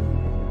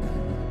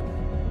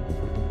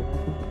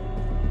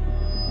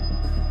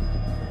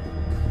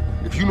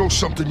 If you know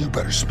something, you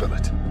better spill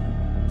it.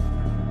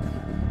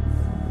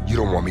 You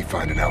don't want me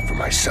finding out for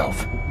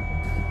myself.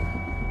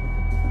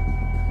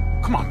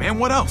 Come on, man,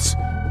 what else?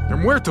 There are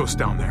muertos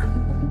down there.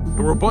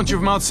 There were a bunch of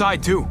them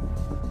outside, too.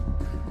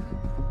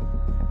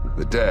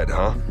 The dead,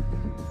 huh?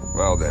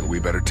 Well then, we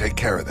better take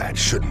care of that,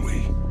 shouldn't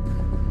we?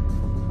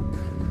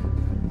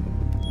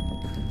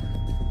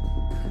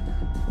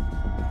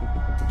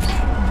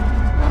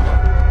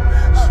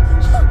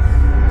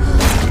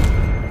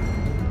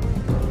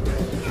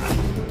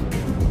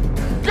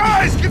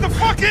 Guys, get the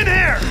fuck in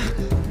here!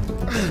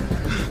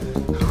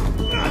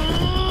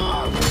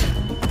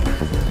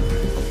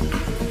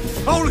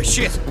 Holy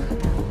shit!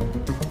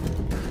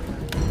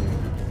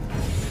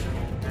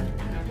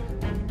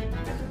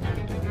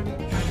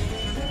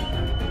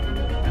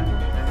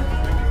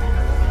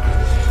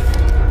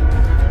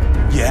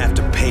 You have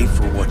to pay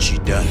for what you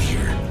done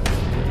here.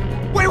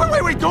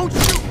 Wait, don't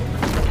shoot!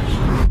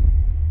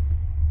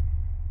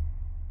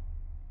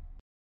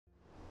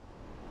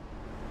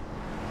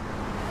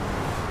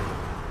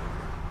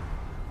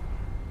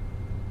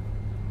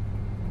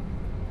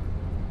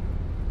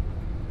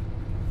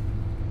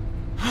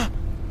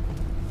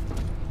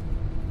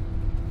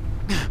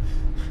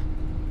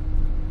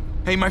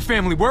 Hey, my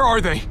family, where are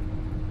they?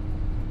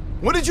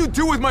 What did you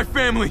do with my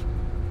family?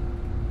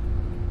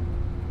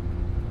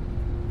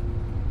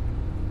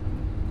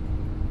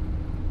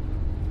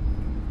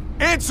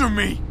 Answer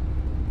me!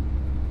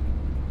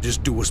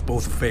 Just do us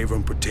both a favor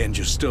and pretend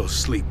you're still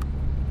asleep.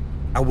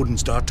 I wouldn't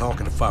start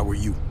talking if I were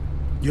you.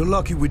 You're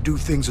lucky we do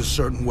things a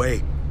certain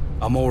way.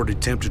 I'm already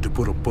tempted to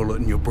put a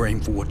bullet in your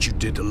brain for what you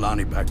did to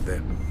Lonnie back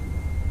there.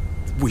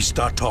 If we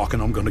start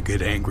talking, I'm gonna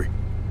get angry.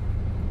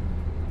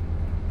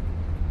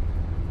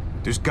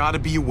 There's gotta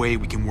be a way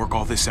we can work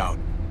all this out.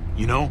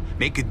 You know?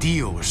 Make a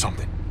deal or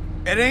something.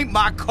 It ain't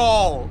my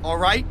call, all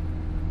right?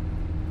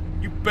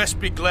 You best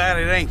be glad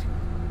it ain't.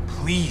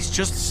 Please,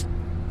 just...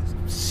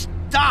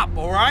 Stop,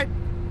 all right?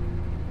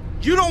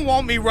 You don't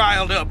want me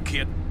riled up,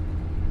 kid.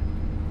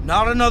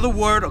 Not another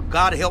word, or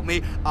God help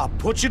me, I'll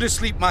put you to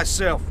sleep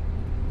myself.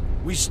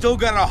 We still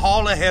got a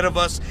haul ahead of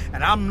us,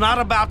 and I'm not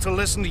about to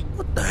listen to you.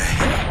 What the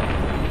hell?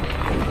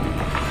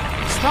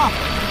 Stop!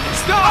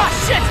 Stop!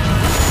 Oh, shit!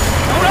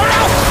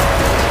 No!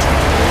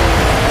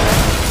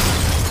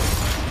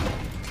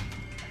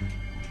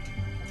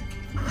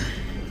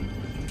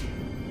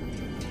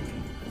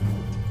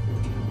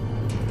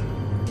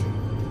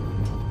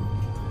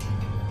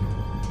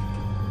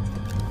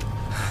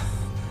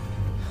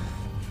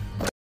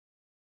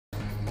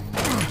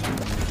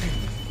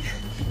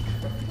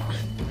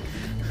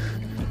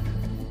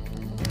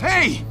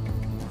 Hey!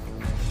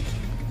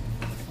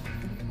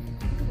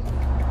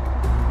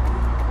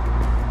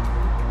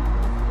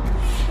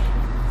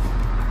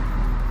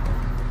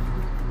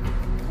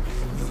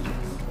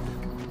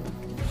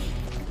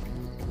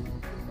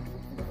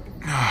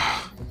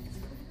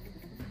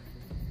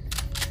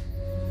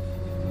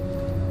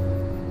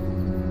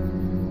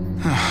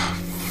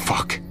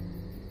 Fuck.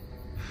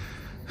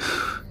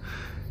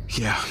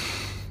 Yeah.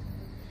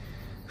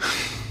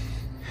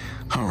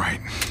 All right.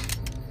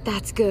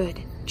 That's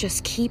good.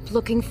 Just keep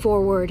looking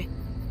forward.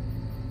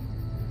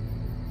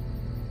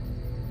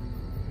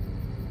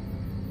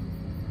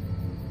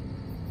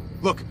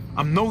 Look,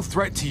 I'm no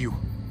threat to you,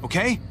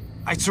 okay?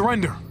 I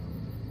surrender.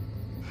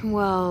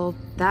 Well,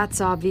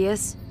 that's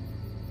obvious.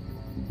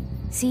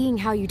 Seeing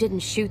how you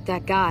didn't shoot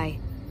that guy.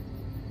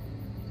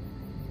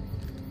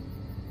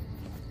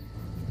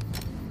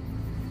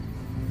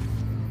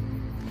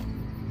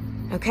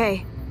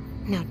 Okay,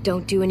 now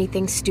don't do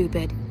anything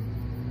stupid.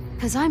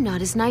 'Cause I'm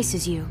not as nice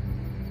as you.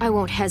 I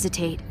won't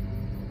hesitate.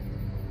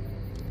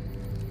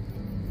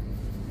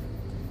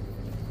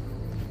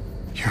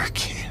 You're a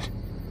kid.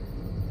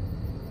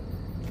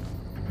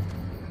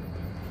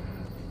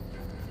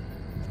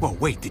 Whoa,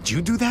 wait, did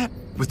you do that?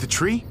 With the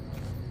tree?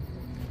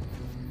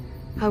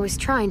 I was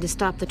trying to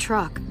stop the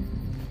truck.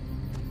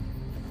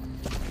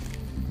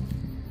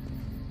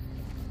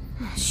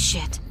 Oh,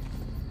 shit.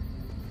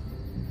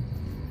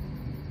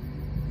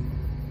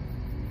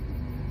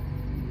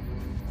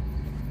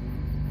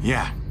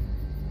 Yeah,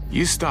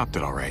 you stopped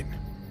it all right.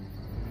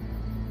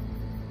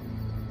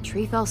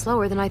 Tree fell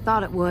slower than I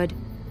thought it would.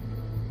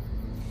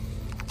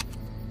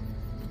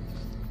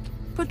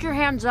 Put your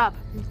hands up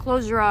and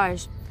close your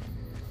eyes.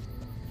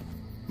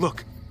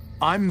 Look,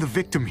 I'm the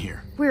victim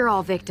here. We're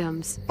all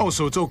victims. Oh,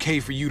 so it's okay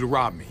for you to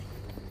rob me?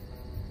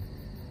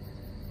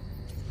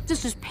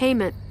 This is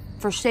payment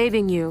for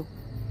saving you.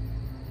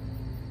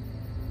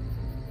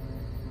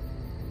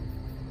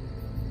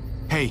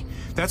 Hey,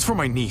 that's for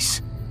my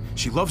niece.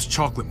 She loves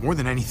chocolate more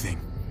than anything.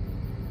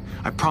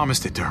 I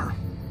promised it to her.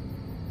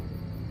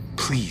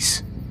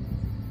 Please.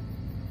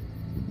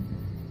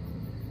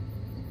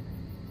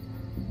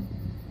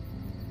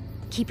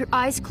 Keep your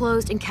eyes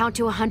closed and count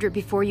to 100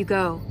 before you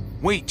go.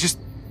 Wait, just...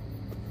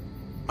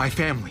 My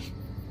family.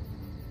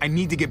 I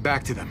need to get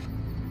back to them.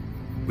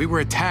 We were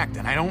attacked,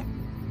 and I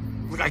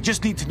don't... Look, I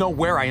just need to know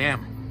where I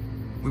am.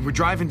 We were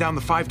driving down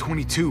the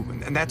 522,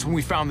 and that's when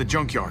we found the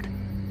junkyard.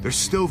 They're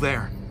still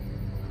there.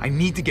 I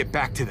need to get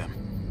back to them.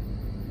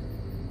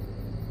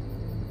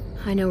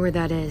 I know where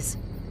that is.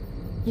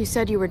 You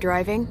said you were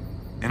driving?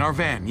 In our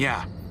van,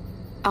 yeah.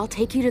 I'll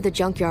take you to the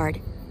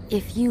junkyard,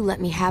 if you let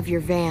me have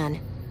your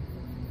van.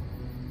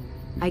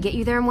 I get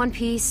you there in one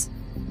piece,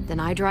 then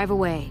I drive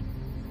away.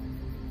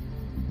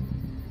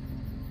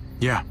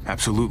 Yeah,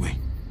 absolutely.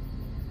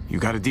 You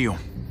got a deal.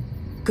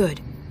 Good.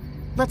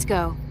 Let's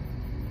go.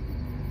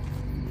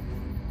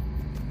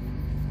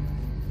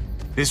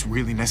 This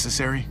really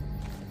necessary?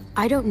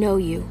 I don't know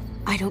you,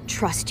 I don't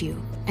trust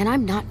you, and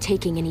I'm not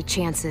taking any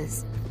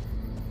chances.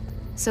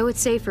 So it's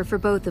safer for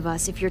both of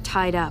us if you're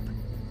tied up.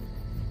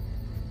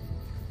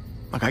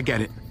 Look, I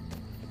get it.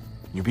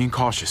 You're being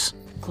cautious.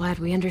 Glad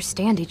we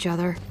understand each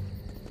other.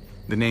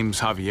 The name's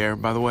Javier,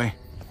 by the way.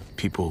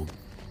 People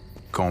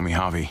call me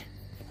Javi.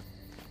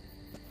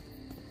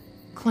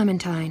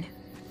 Clementine.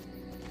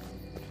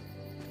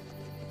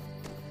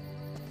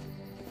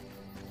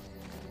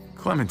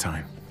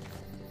 Clementine.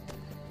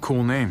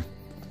 Cool name.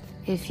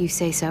 If you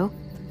say so.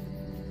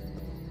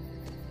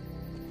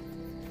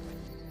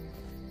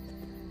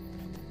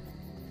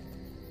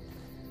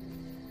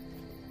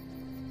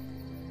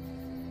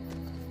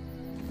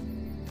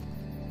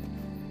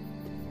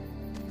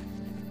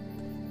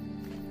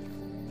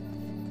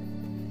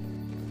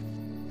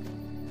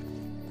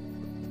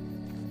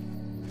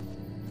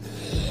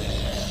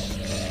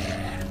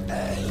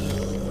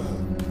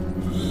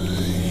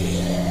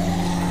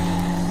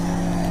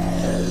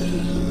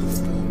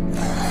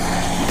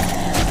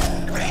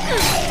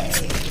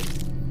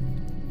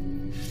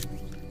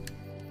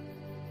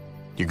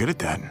 You're good at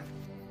that.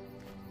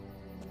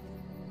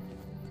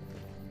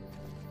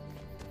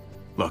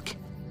 Look,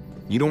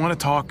 you don't want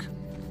to talk?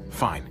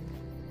 Fine.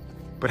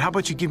 But how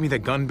about you give me that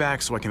gun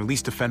back so I can at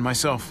least defend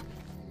myself?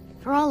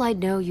 For all I'd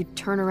know, you'd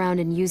turn around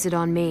and use it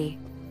on me.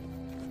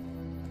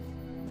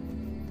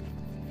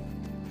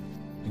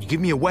 You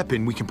give me a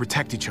weapon, we can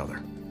protect each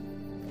other.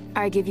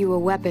 I give you a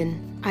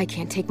weapon, I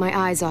can't take my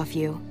eyes off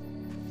you.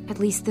 At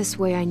least this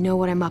way I know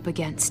what I'm up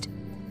against.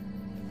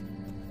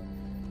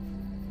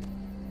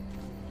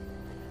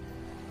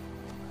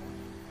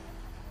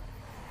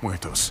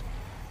 Muertos.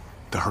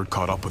 The herd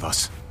caught up with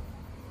us.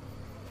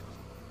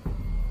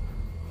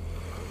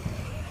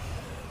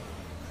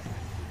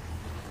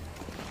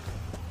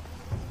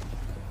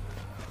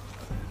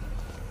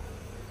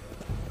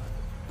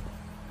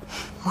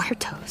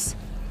 Muertos.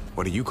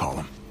 What do you call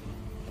them?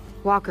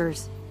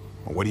 Walkers.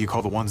 Or what do you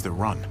call the ones that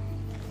run?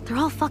 They're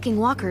all fucking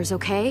walkers,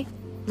 okay?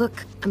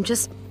 Look, I'm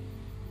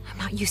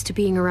not used to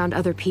being around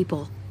other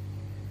people.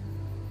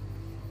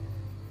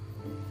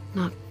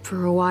 Not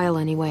for a while,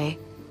 anyway.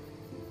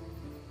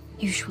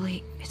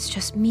 Usually, it's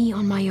just me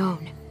on my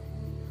own.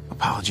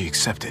 Apology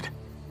accepted.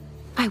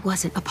 I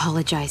wasn't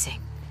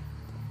apologizing.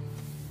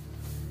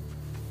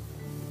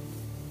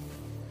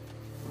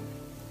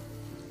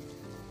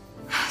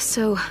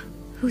 So,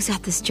 who's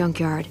at this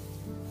junkyard?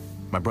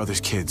 My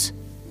brother's kids.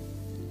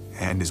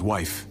 And his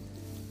wife.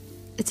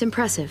 It's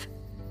impressive,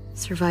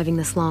 surviving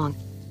this long.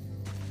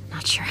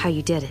 Not sure how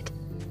you did it.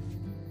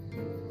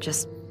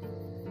 Just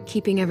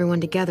keeping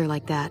everyone together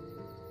like that.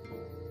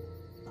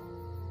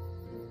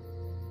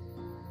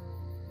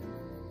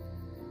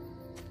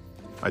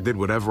 I did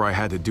whatever I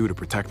had to do to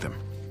protect them.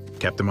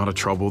 Kept them out of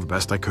trouble the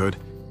best I could.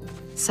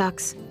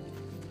 Sucks.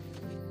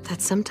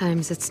 That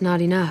sometimes it's not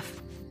enough.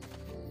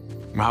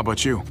 How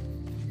about you?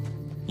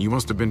 You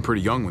must have been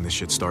pretty young when this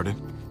shit started.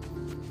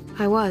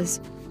 I was.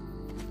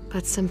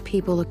 But some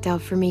people looked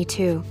out for me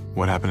too.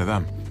 What happened to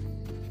them?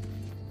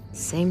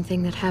 Same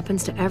thing that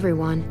happens to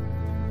everyone.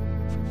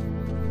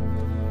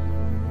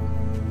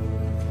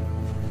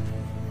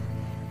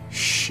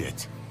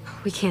 Shit.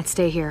 We can't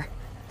stay here.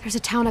 There's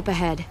a town up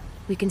ahead.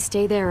 We can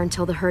stay there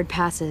until the herd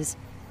passes.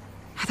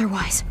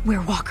 Otherwise,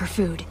 we're walker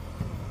food.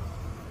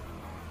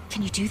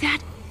 Can you do that?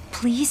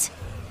 Please?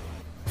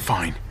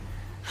 Fine.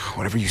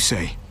 Whatever you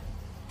say.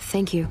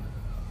 Thank you.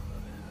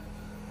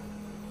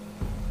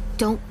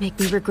 Don't make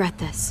me regret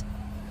this.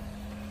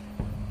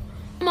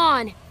 Come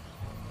on!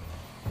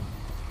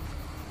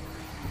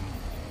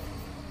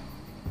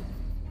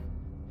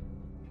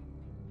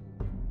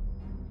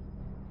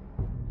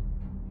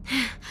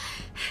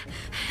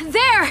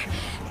 There!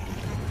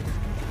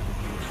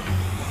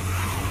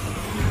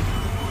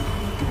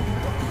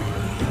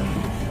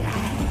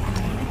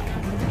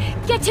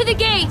 Get to the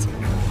gate!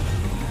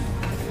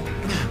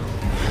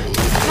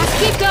 Just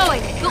keep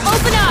going. You'll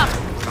open up!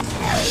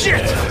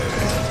 Shit!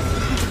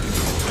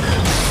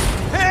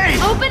 Hey!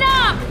 Open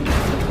up!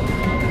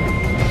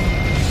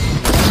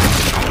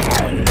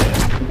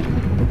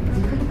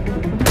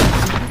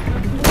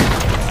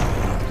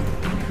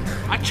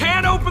 I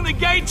can't open the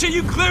gate till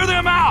you clear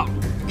them out!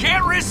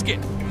 Can't risk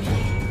it!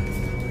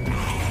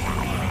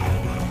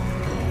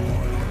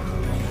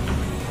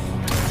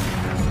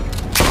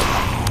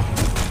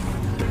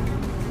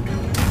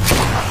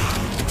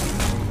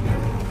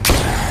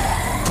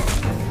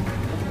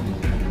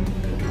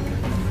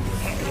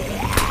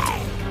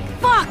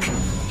 Fuck!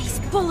 These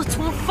bullets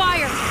won't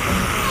fire!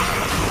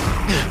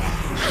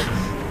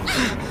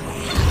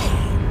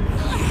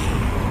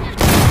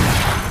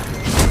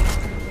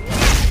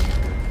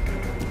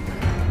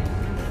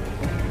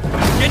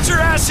 Get your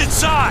ass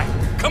inside!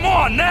 Come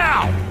on,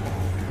 now!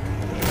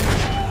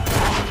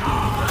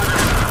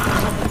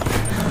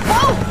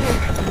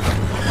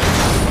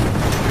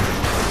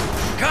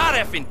 God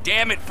effing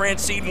damn it,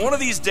 Francine. One of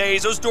these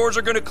days, those doors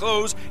are gonna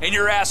close and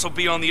your ass will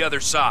be on the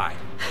other side.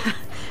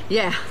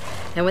 Yeah,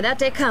 and when that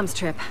day comes,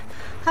 Trip,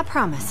 I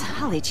promise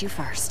I'll eat you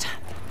first.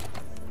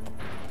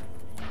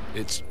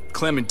 It's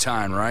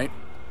Clementine, right?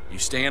 You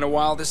staying a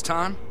while this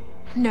time?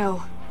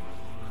 No.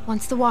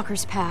 Once the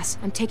walkers pass,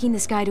 I'm taking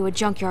this guy to a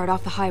junkyard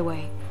off the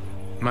highway.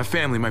 My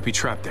family might be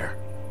trapped there,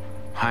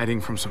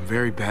 hiding from some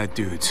very bad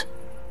dudes.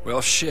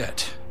 Well,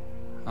 shit.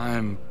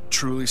 I'm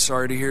truly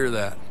sorry to hear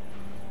that.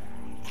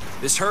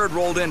 This herd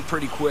rolled in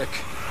pretty quick.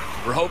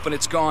 We're hoping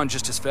it's gone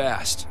just as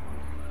fast.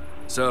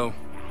 So,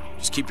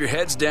 just keep your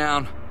heads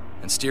down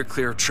and steer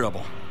clear of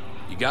trouble.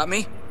 You got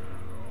me?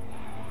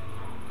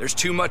 There's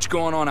too much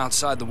going on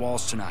outside the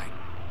walls tonight.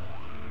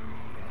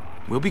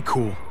 We'll be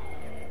cool.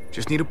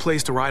 Just need a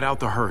place to ride out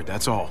the herd,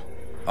 that's all.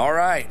 All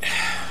right.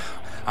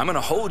 I'm gonna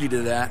hold you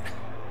to that.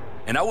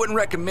 And I wouldn't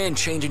recommend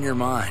changing your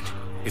mind.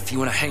 If you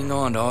want to hang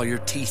on to all your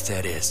teeth,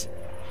 that is.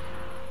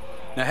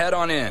 Now head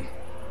on in.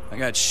 I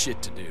got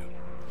shit to do.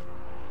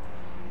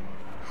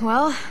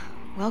 Well,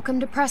 welcome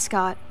to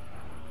Prescott.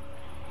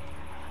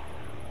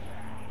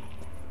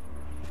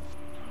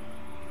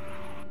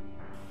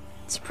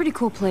 It's a pretty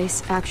cool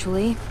place,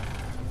 actually.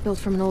 Built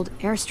from an old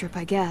airstrip,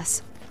 I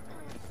guess.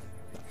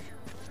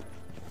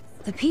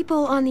 The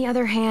people, on the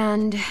other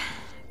hand,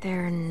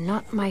 they're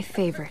not my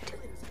favorite.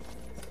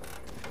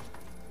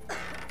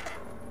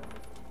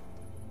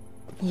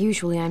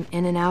 Usually I'm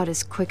in and out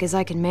as quick as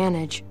I can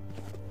manage.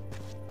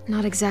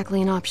 Not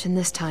exactly an option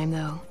this time,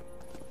 though.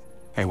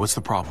 Hey, what's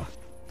the problem?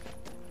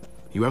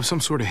 You have some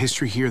sort of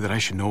history here that I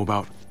should know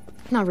about?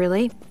 Not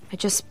really.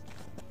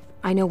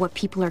 I know what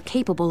people are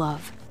capable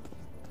of.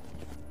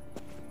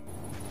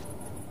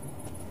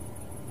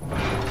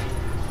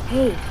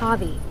 Hey,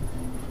 Javi.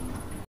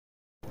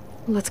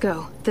 Let's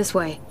go. This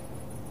way.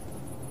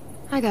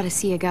 I gotta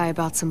see a guy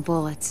about some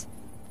bullets.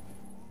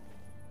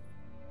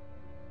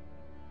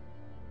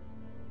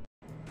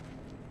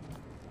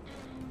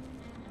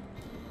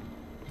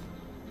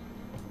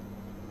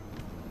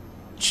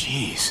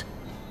 Jeez.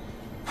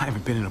 I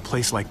haven't been in a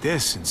place like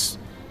this since...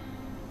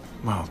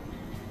 well,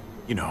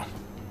 you know.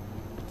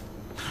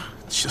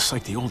 It's just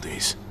like the old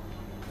days.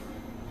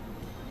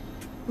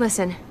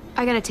 Listen,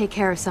 I gotta take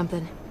care of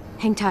something.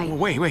 Hang tight. Well,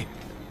 wait.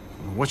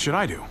 What should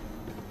I do?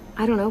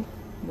 I don't know.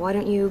 Why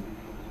don't you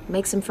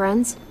make some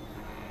friends?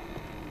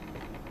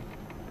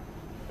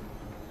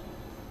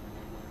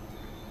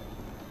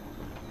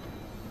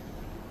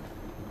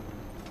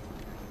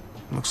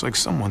 Looks like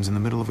someone's in the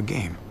middle of a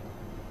game.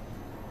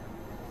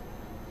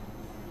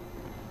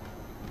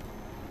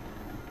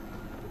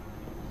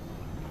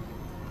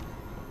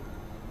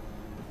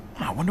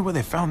 I wonder where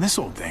they found this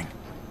old thing.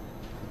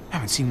 I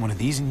haven't seen one of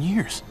these in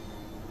years.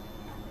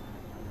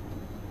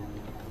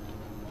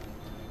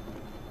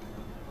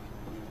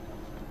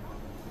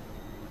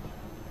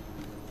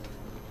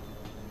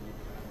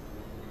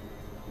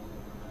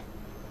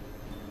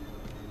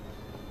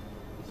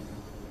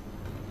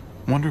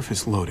 Wonder if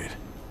it's loaded.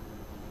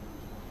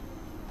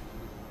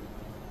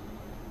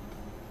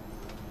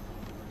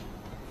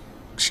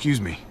 Excuse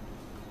me.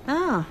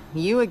 Oh,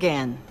 you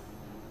again.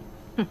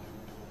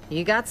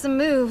 You got some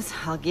moves,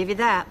 I'll give you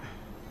that.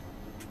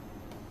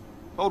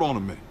 Hold on a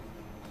minute.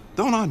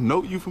 Don't I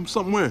know you from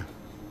somewhere?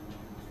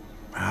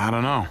 I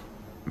don't know.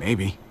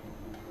 Maybe.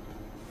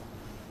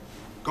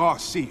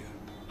 Garcia.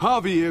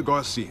 Javier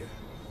Garcia.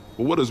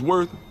 For what it's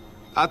worth,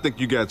 I think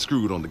you got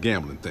screwed on the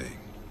gambling thing.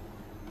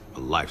 A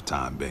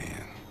lifetime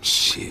ban.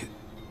 Shit.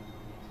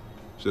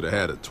 Should have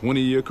had a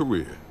 20-year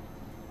career.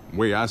 The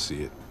way I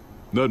see it,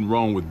 nothing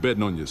wrong with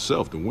betting on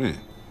yourself to win.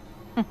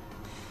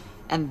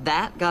 And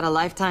that got a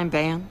lifetime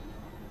ban?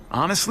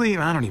 Honestly,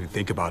 I don't even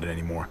think about it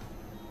anymore.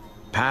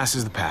 Past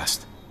is the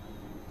past.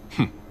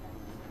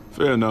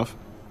 Fair enough.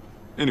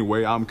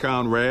 Anyway, I'm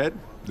Conrad.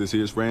 This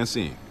here's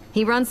Francine.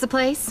 He runs the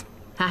place.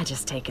 I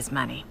just take his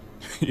money.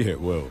 Yeah,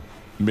 well,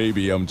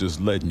 maybe I'm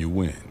just letting you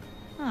win.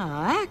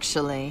 Oh,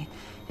 actually,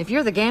 if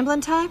you're the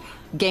gambling type,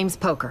 game's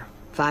poker.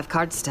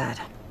 5-card stud.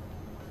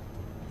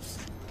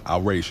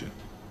 I'll race you.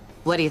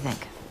 What do you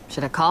think?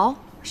 Should I call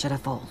or should I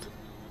fold?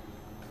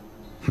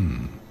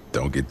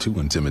 Don't get too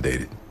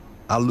intimidated.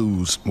 I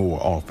lose more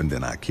often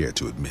than I care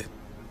to admit.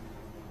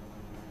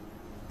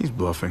 He's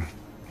bluffing.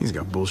 He's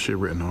got bullshit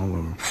written all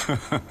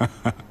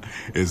over.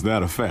 Is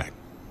that a fact?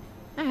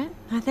 All right,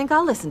 I think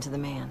I'll listen to the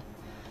man.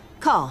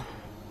 Call.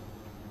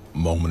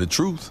 Moment of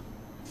truth.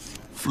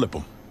 Flip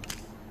 'em.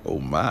 Oh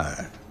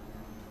my.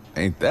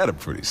 Ain't that a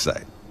pretty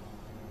sight?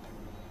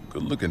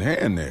 Good looking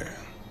hand there,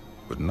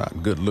 but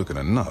not good looking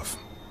enough.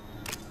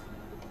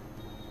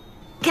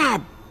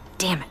 God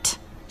damn it.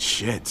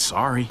 Shit,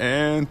 sorry.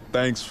 And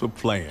thanks for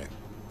playing.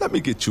 Let me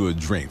get you a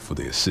drink for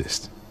the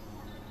assist.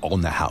 On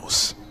the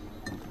house.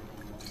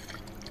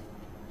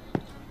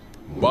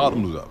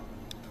 Bottoms up.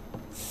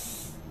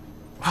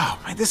 Wow,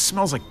 man, this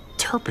smells like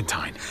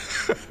turpentine.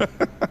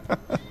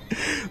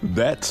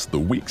 That's the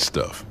weak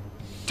stuff.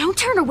 Don't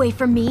turn away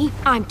from me.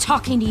 I'm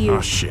talking to you.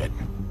 Oh, shit.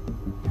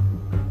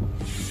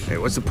 Hey,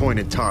 what's the point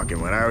in talking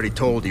when I already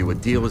told you a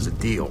deal is a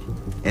deal?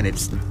 And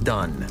it's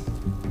done.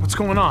 What's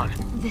going on?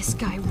 This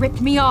guy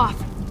ripped me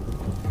off.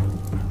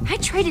 I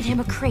traded him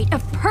a crate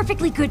of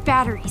perfectly good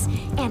batteries,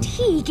 and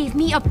he gave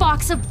me a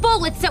box of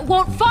bullets that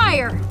won't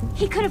fire.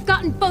 He could have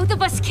gotten both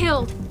of us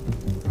killed.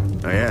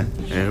 Oh yeah?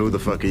 And who the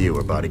fuck are you,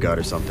 a bodyguard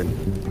or something?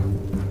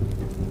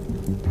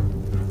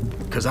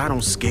 Cause I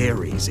don't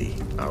scare easy,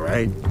 all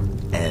right?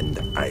 And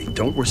I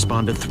don't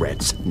respond to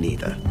threats,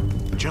 neither.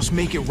 Just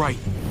make it right.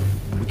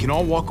 We can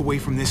all walk away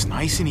from this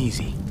nice and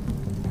easy.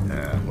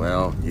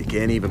 Well, you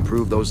can't even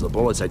prove those are the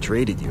bullets I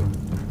traded you.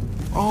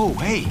 Oh,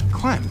 hey,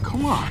 Clem,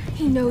 come on.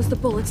 He knows the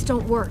bullets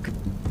don't work.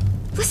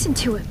 Listen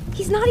to him.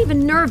 He's not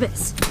even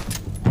nervous.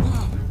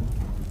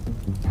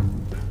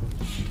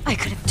 I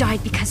could have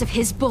died because of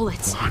his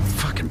bullets.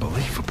 Unfucking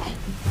believable.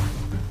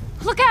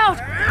 Look out!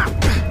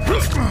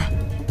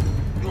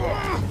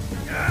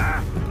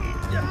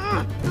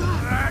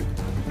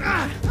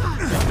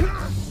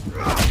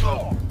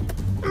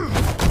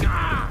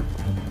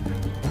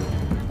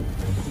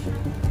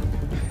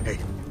 Hey,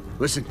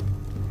 listen.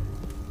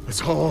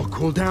 Let's all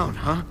cool down,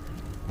 huh?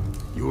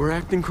 You were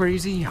acting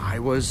crazy, I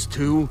was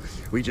too.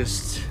 We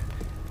just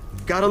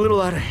got a little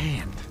out of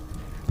hand.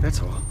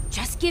 That's all.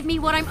 Just give me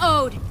what I'm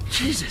owed.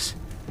 Jesus.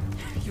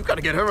 You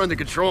gotta get her under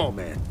control,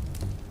 man.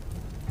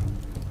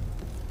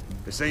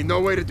 This ain't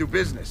no way to do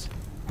business.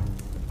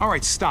 All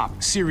right,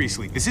 stop.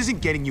 Seriously, this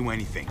isn't getting you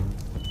anything.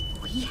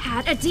 We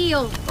had a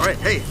deal. All right,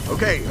 hey,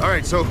 okay, all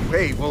right, so,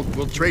 hey, we'll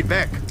trade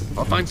back.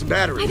 I'll find some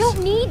batteries. I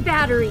don't need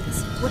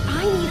batteries. What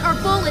I need are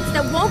bullets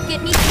that won't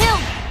get me killed.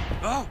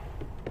 Oh.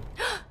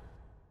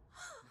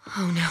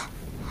 Oh no.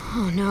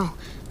 Oh no.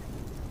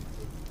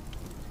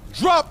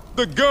 Drop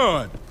the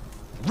gun!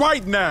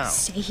 Right now!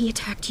 Say he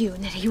attacked you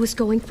and that he was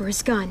going for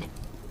his gun.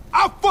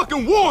 I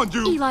fucking warned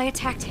you! Eli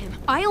attacked him.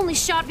 I only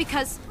shot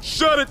because...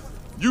 Shut it!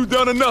 You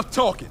done enough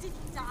talking.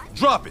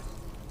 Drop it.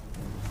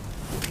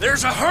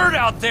 There's a herd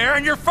out there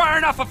and you're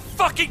firing off a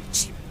fucking...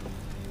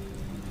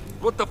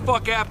 What the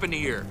fuck happened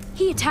here?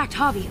 He attacked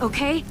Javi,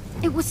 okay?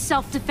 It was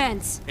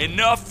self-defense.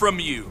 Enough from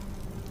you.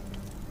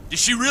 Did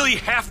she really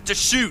have to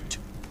shoot?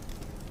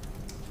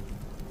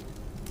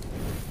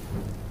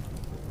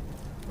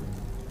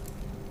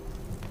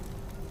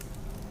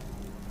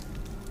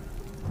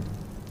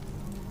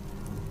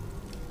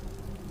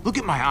 Look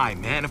at my eye,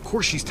 man. Of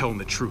course she's telling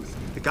the truth.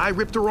 The guy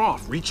ripped her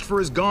off, reached for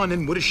his gun,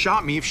 and would have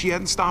shot me if she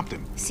hadn't stopped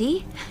him.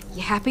 See?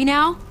 You happy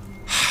now?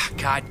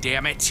 God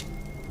damn it.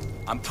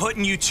 I'm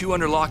putting you two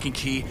under lock and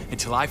key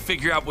until I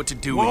figure out what to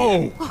do with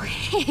Whoa! you. Oh,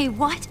 hey,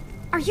 what?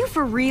 Are you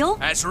for real?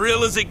 As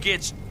real as it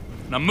gets.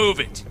 Now move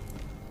it.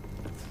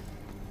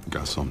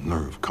 Got some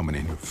nerve coming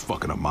in here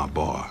fucking up my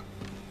bar.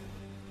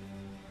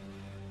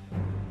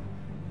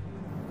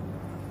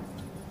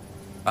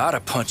 I'd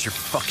have punched your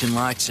fucking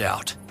lights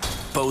out.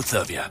 Both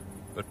of you.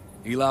 But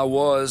Eli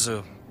was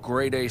a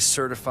grade A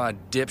certified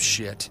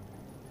dipshit.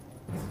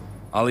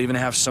 I'll even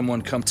have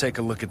someone come take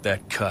a look at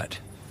that cut.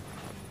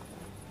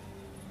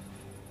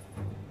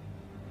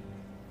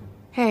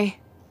 Hey,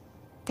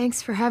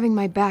 thanks for having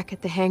my back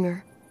at the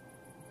hangar.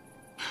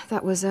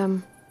 That was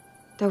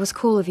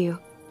cool of you.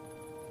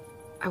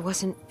 I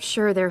wasn't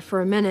sure there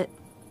for a minute.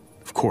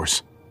 Of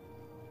course.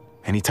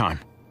 Anytime.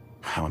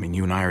 Hell, I mean,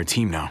 you and I are a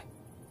team now.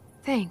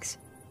 Thanks.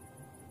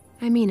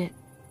 I mean it.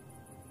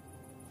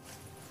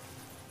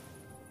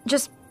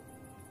 Just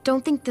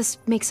don't think this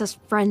makes us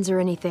friends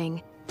or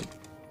anything.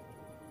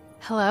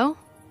 Hello?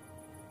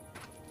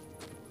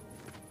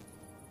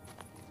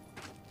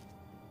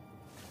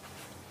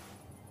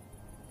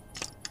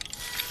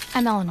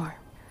 I'm Eleanor.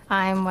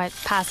 I'm what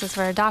passes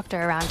for a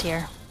doctor around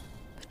here.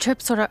 But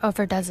Tripp sort of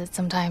overdoes it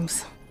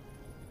sometimes.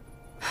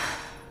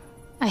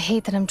 I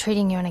hate that I'm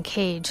treating you in a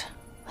cage,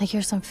 like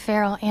you're some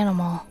feral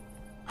animal.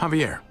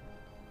 Javier.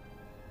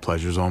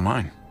 Pleasure's all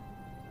mine.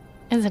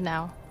 Is it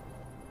now?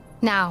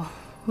 Now,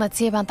 let's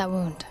see about that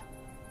wound.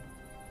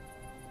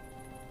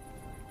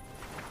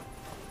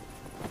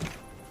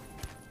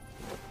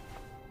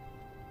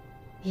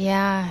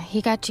 Yeah,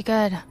 he got you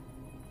good.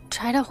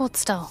 Try to hold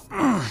still.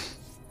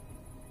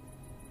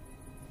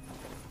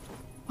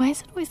 Why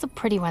is it always the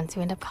pretty ones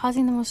who end up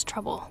causing the most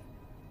trouble?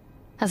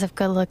 As if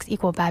good looks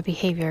equal bad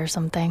behavior or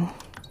something.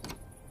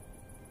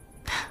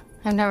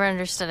 I've never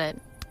understood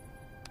it.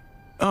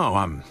 Oh,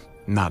 I'm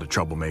not a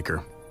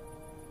troublemaker.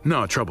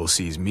 No, trouble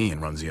sees me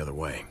and runs the other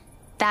way.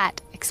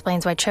 That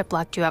explains why Tripp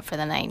locked you up for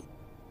the night.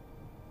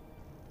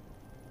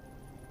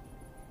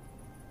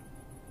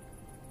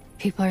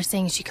 People are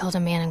saying she killed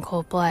a man in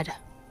cold blood.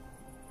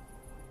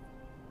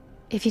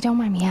 If you don't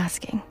mind me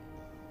asking,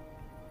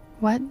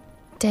 what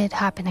did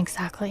happen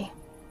exactly?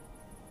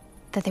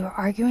 That they were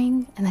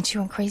arguing and then she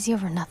went crazy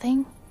over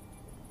nothing?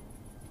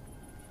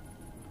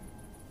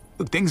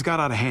 Look, things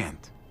got out of hand.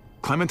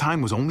 Clementine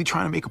was only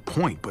trying to make a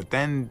point, but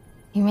then...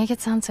 You make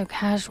it sound so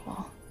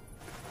casual.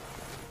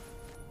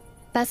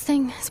 Best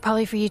thing is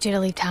probably for you two to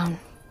leave town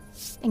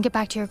and get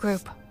back to your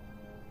group.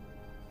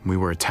 We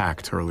were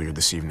attacked earlier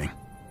this evening.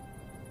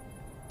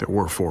 There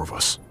were 4 of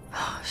us.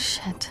 Oh,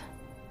 shit.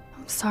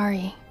 I'm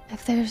sorry.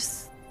 If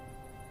there's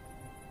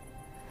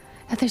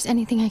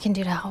anything I can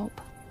do to help.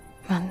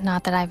 Well,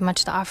 not that I have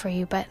much to offer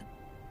you, but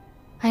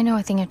I know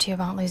a thing or two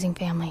about losing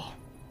family.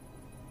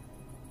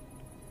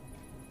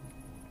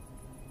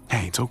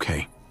 Hey, it's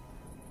okay.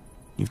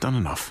 You've done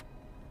enough.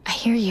 I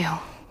hear you,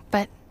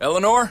 but...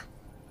 Eleanor?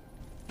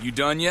 You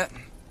done yet?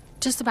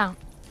 Just about.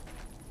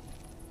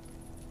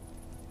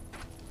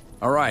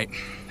 All right,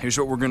 here's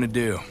what we're gonna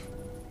do.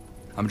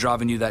 I'm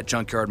driving you that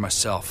junkyard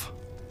myself.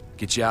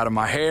 Get you out of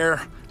my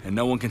hair, and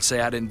no one can say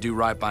I didn't do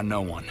right by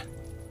no one.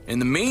 In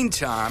the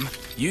meantime,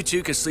 you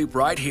two can sleep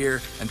right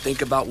here and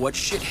think about what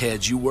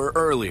shitheads you were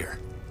earlier.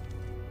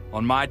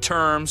 On my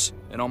terms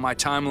and on my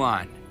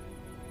timeline.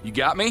 You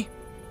got me?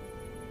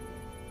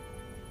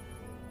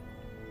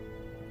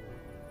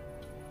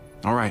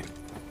 All right.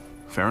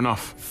 Fair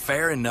enough.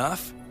 Fair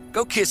enough?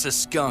 Go kiss a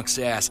skunk's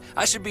ass.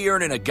 I should be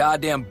earning a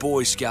goddamn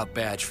Boy Scout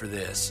badge for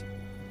this.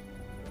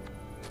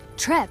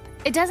 Tripp,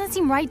 it doesn't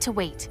seem right to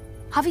wait.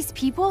 Javi's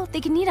people, they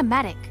could need a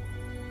medic.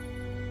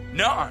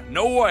 Nuh-uh,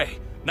 no way.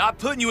 Not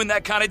putting you in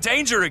that kind of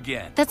danger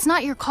again. That's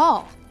not your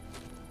call.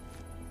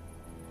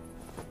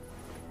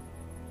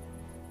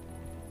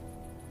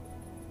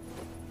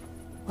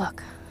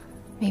 Look,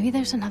 maybe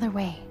there's another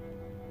way.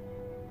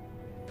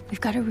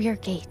 We've got a rear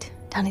gate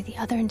down at the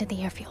other end of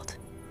the airfield.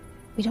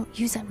 We don't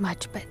use it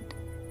much, but,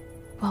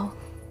 well,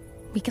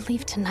 we could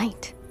leave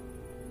tonight.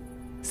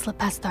 Slip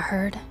past the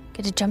herd,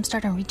 get a jump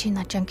start on reaching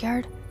that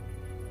junkyard.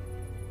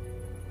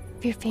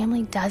 If your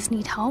family does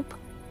need help,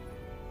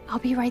 I'll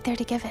be right there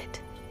to give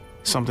it.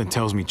 Something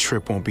tells me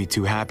Tripp won't be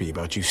too happy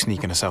about you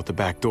sneaking us out the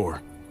back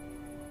door.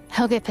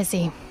 He'll get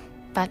pissy,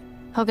 but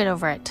he'll get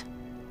over it.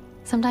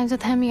 Sometimes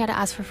with him, you gotta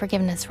ask for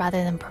forgiveness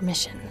rather than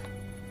permission.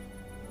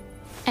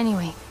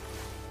 Anyway,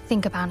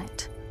 think about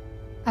it.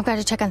 I've got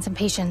to check on some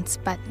patients,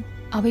 but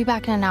I'll be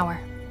back in an hour.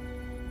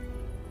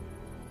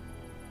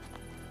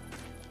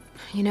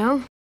 You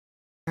know?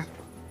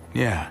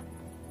 Yeah.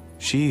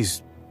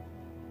 She's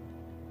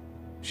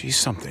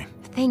something.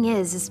 The thing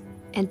is,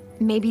 and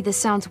maybe this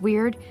sounds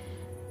weird,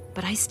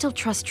 but I still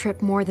trust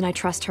Tripp more than I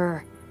trust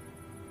her.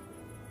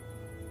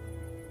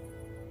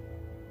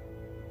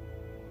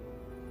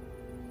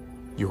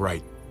 You're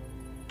right.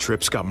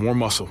 Tripp's got more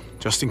muscle,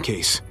 just in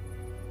case.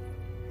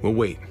 We'll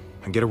wait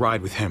and get a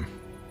ride with him.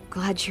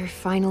 Glad you're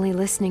finally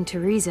listening to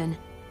reason.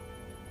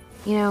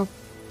 You know,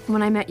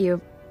 when I met you,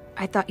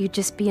 I thought you'd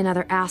just be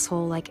another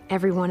asshole like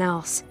everyone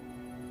else.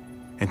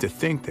 And to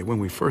think that when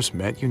we first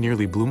met, you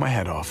nearly blew my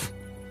head off.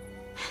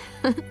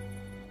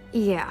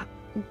 Yeah,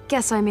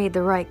 guess I made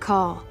the right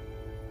call.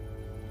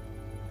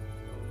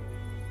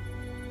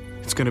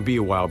 It's gonna be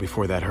a while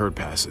before that herd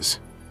passes.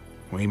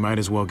 We might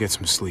as well get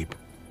some sleep.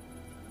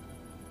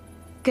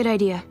 Good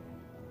idea.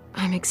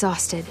 I'm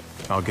exhausted.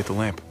 I'll get the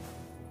lamp.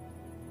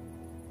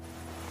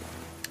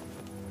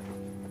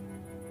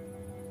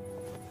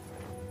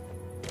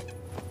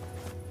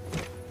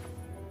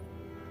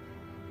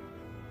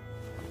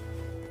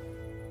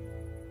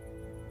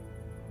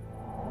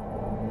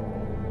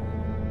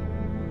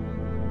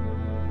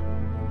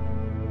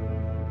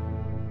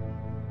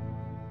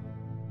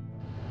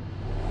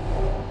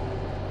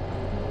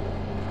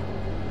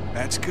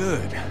 That's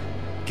good.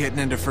 Getting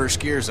into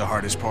first gear is the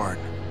hardest part.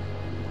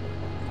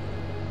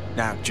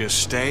 Now,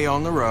 just stay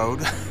on the road.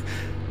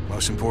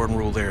 Most important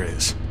rule there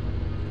is.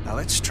 Now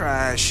let's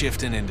try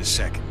shifting into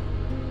second.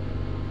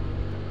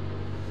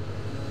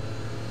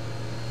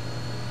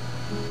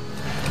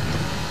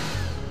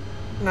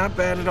 Not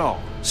bad at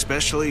all,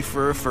 especially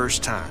for a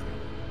first time.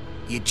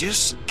 You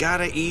just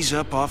gotta ease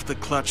up off the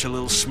clutch a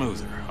little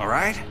smoother, all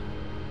right?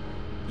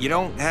 You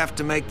don't have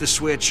to make the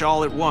switch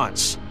all at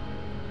once.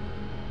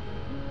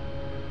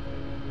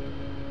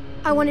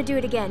 I want to do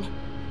it again.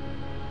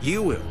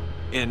 You will.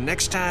 And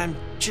next time,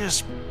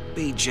 just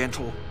be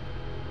gentle.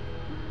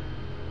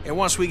 And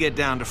once we get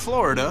down to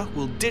Florida,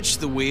 we'll ditch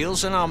the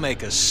wheels and I'll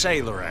make a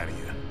sailor out of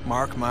you.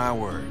 Mark my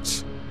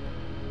words.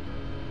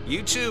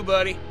 You too,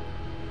 buddy.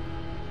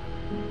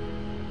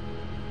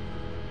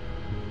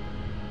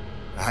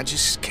 I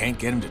just can't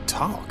get him to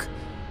talk.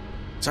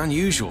 It's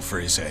unusual for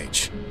his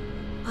age.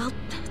 Well,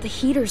 the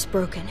heater's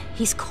broken.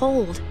 He's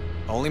cold.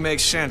 Only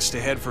makes sense to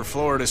head for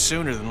Florida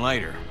sooner than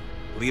later.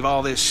 Leave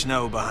all this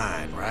snow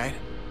behind, right?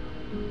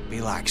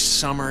 Be like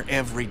summer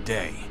every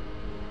day.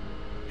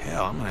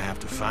 Hell, I'm gonna have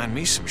to find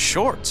me some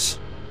shorts.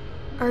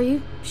 Are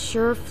you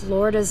sure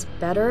Florida's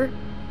better?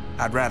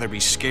 I'd rather be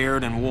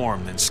scared and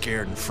warm than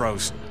scared and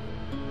frozen.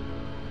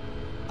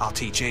 I'll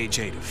teach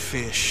AJ to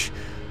fish,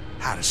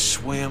 how to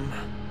swim.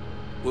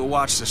 We'll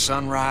watch the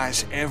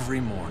sunrise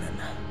every morning.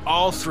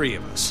 All three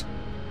of us.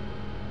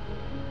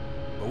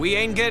 But we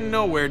ain't getting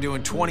nowhere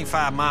doing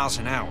 25 miles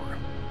an hour.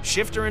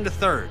 Shift her into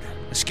third.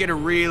 Let's get her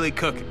really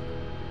cooking.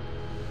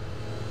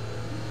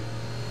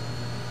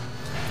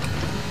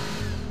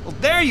 Well,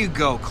 there you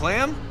go,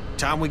 Clem.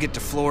 Time we get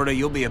to Florida,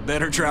 you'll be a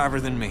better driver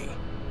than me.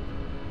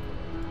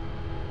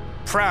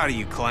 Proud of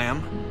you,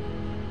 Clem.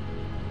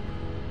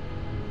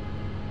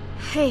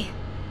 Hey,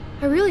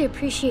 I really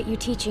appreciate you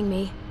teaching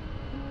me.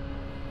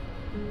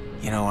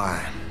 You know,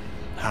 I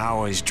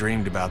always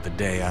dreamed about the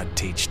day I'd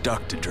teach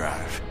Duck to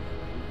drive.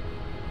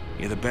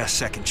 You're the best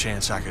second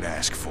chance I could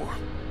ask for.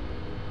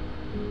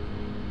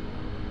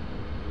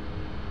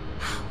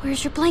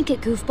 Where's your blanket,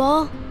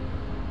 goofball?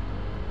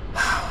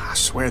 I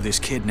swear this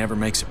kid never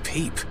makes a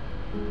peep.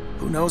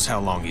 Who knows how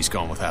long he's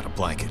gone without a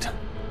blanket?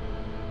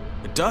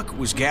 The Duck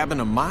was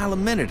gabbing a mile a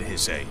minute at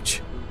his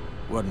age.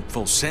 Wasn't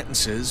full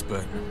sentences,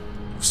 but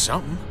it was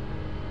something.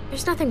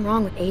 There's nothing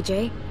wrong with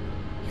AJ.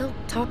 He'll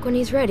talk when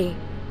he's ready.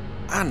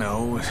 I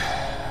know.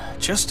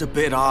 Just a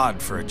bit odd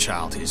for a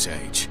child his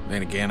age.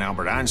 Then again,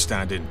 Albert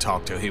Einstein didn't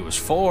talk till he was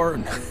 4,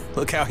 and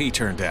look how he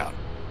turned out.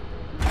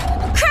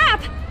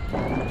 Crap!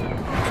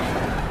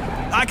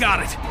 I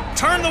got it!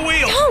 Turn the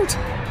wheel! Don't!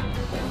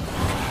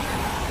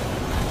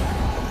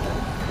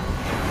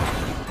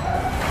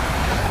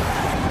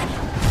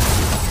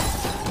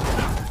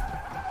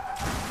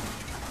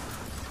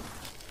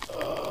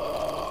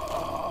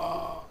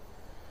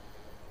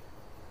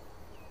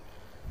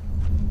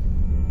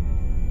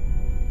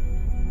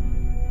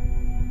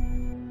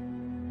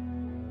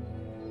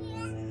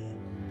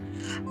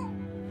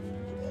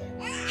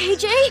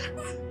 AJ?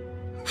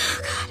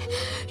 Oh, God.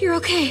 You're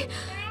okay.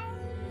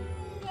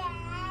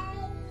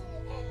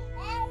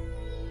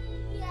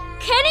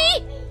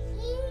 Kenny?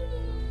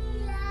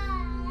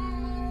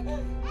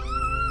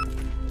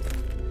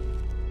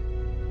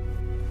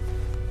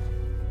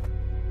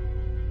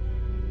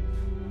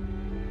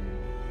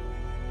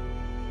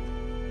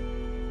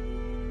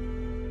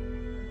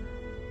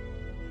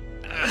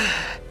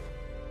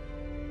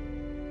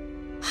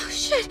 Oh,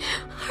 shit.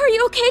 Are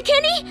you okay,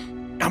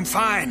 Kenny? I'm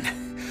fine.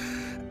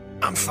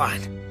 I'm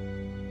fine.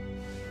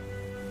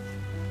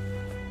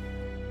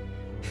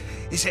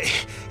 Is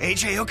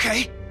AJ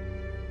okay?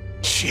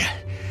 Shit.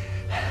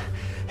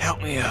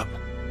 Help me up.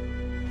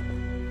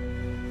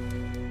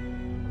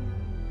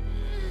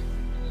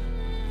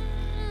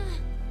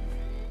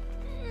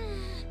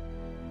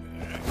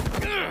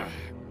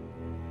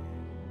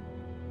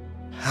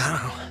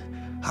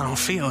 I don't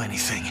feel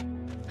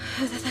anything.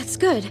 That's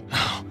good.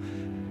 No.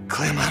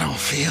 Clem, I don't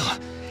feel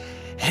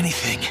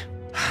anything.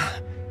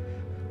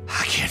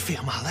 I can't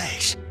feel my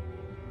legs.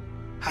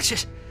 I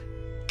just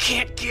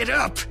can't get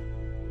up.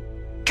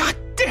 God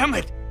damn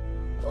it!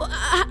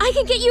 I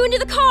can get you into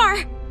the car.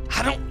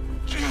 I don't...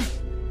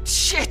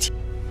 Shit!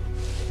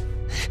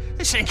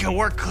 This ain't gonna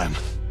work, Clem.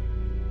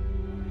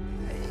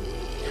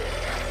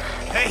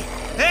 Hey!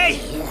 Hey!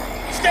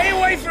 Stay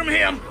away from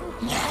him!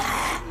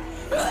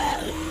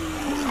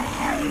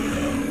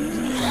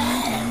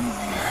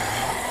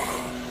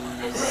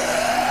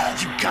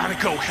 You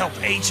gotta go help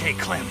AJ,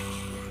 Clem.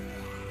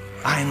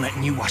 I ain't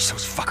letting you watch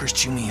those fuckers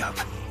chew me up.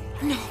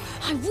 No,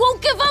 I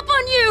won't give up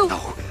on you! No,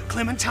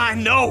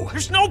 Clementine, no!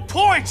 There's no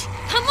point!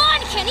 Come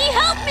on, Kenny,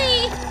 help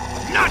me!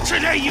 Not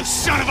today, you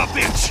son of a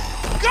bitch!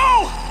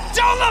 Go!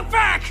 Don't look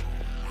back!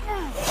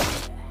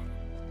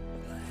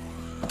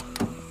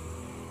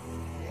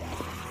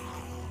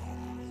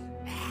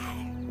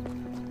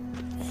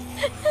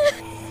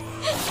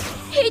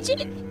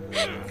 AJ,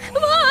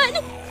 come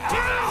on!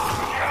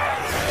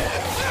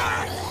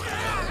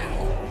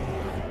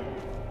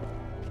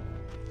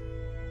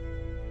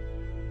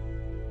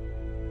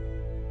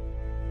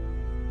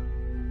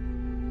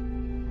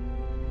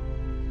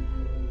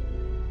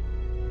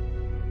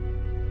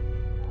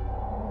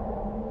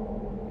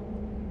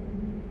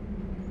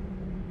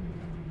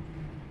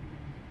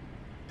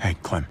 Hey,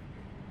 Clem.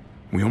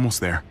 We almost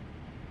there.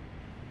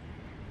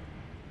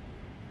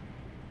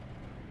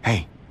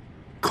 Hey,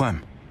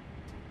 Clem.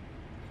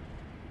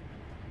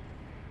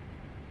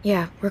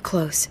 Yeah, we're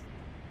close.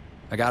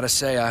 I gotta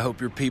say, I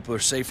hope your people are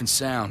safe and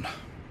sound.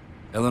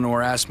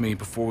 Eleanor asked me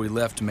before we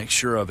left to make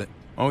sure of it.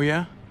 Oh,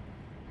 yeah?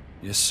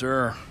 Yes,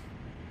 sir.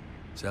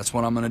 So that's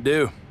what I'm gonna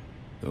do.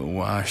 Though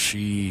why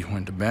she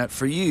went to bat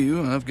for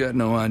you, I've got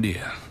no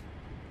idea.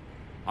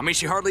 I mean,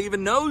 she hardly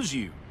even knows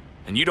you.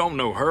 And you don't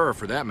know her,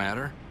 for that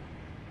matter.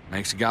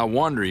 Makes a guy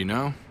wonder, you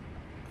know?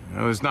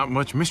 Well, there's not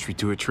much mystery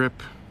to it,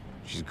 Trip.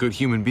 She's a good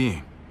human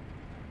being.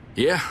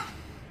 Yeah.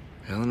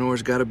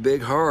 Eleanor's got a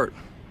big heart.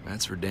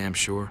 That's for damn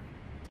sure.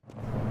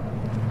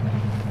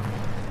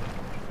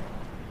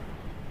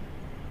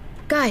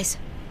 Guys,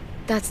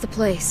 that's the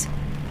place.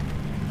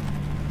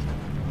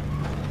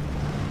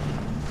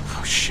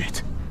 Oh, shit.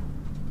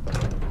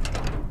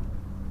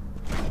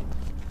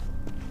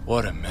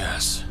 What a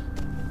mess.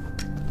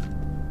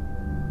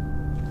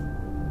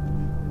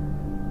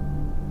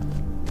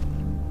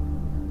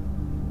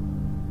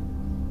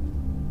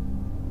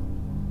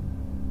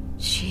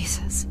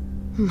 Jesus.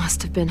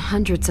 Must have been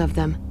hundreds of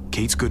them.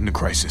 Kate's good in a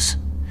crisis.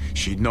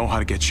 She'd know how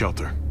to get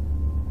shelter.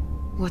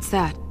 What's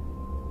that?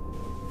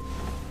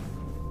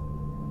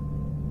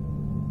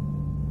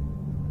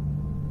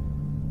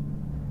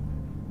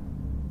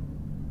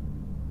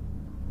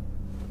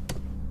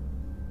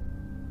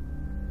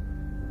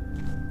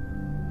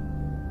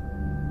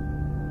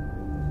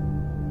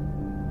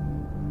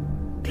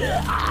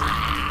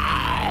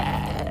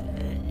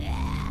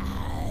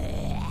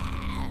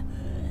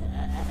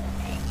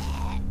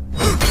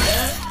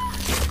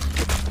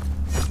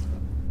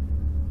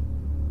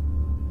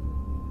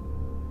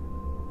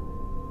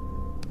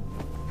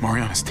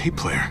 Mariana's tape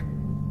player.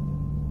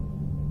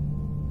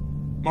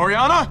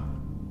 Mariana?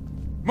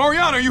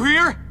 Mariana, are you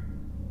here?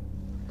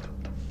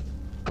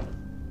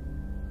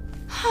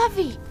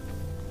 Javi!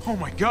 Oh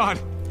my god.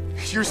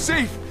 You're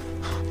safe.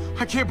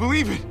 I can't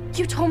believe it.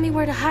 You told me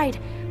where to hide.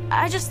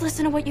 I just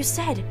listened to what you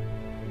said.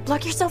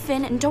 Lock yourself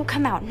in and don't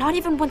come out, not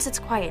even once it's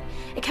quiet.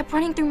 It kept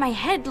running through my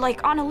head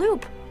like on a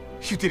loop.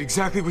 You did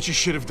exactly what you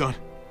should have done.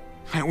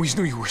 I always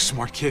knew you were a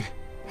smart kid.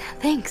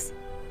 Thanks.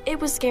 It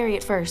was scary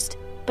at first,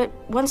 but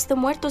once the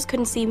muertos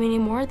couldn't see me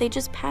anymore, they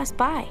just passed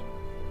by.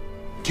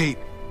 Kate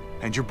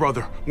and your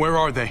brother, where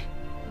are they?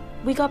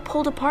 We got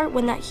pulled apart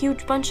when that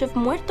huge bunch of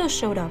muertos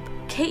showed up.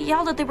 Kate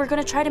yelled that they were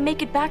gonna try to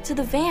make it back to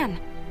the van.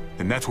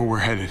 Then that's where we're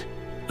headed.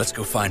 Let's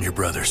go find your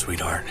brother,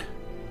 sweetheart.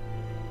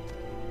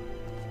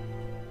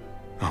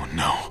 Oh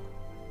no.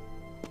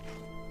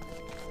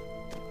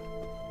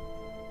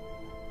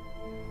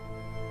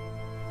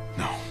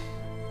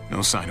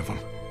 No sign of them.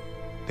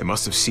 They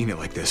must have seen it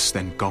like this,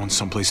 then gone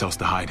someplace else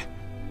to hide.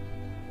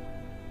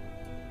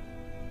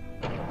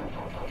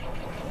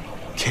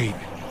 Kate.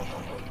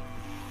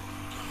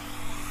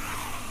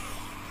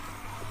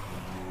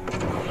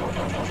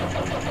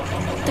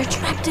 They're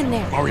trapped in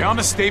there.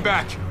 Mariana, stay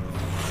back.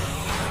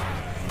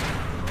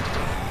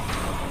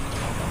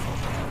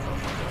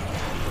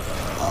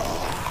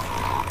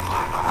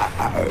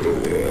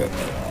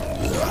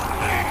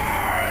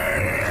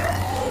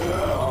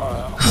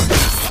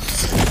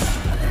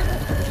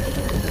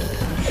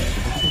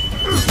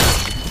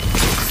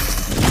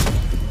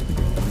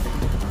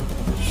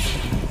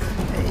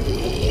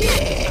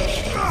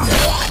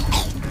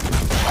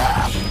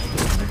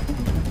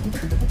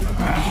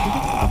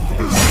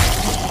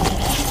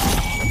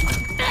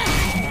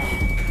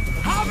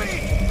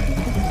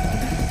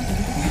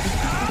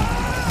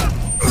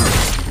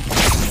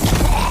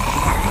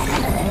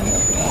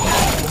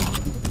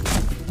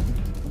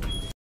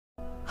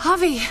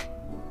 Javi!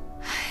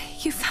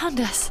 You found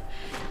us.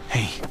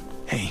 Hey,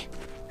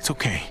 it's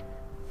okay.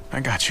 I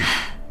got you.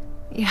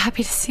 You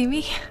happy to see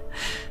me?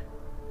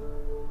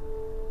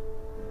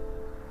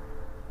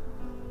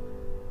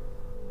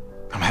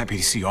 I'm happy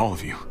to see all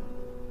of you.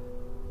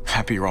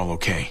 Happy you're all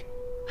okay.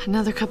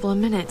 Another couple of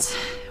minutes.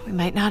 We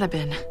might not have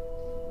been.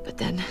 But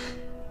then,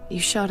 you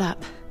showed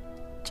up.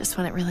 Just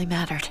when it really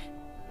mattered.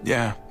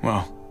 Yeah,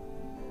 well,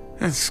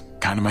 that's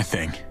kind of my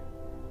thing.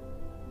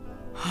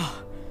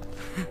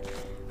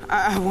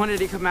 I wanted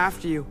to come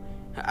after you.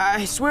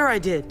 I swear I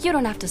did. You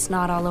don't have to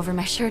snot all over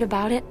my shirt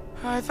about it.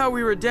 I thought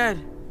we were dead.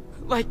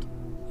 Like,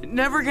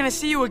 never gonna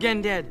see you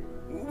again dead.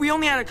 We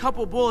only had a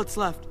couple bullets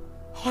left.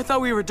 I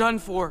thought we were done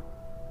for.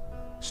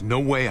 There's no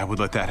way I would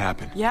let that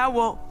happen. Yeah,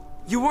 well,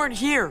 you weren't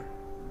here.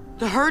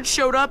 The herd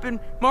showed up and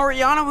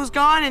Mariana was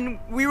gone and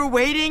we were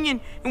waiting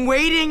and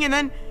waiting and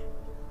then...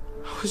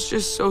 I was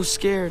just so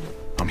scared.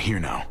 I'm here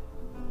now.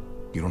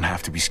 You don't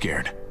have to be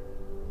scared.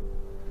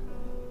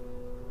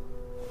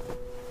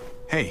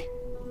 Hey,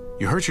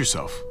 you hurt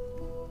yourself.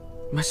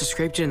 Must have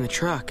scraped it in the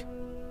truck.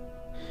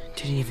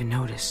 Didn't even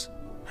notice.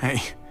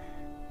 Hey,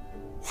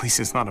 at least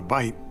it's not a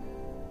bite.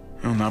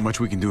 Well, not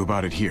much we can do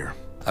about it here.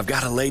 I've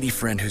got a lady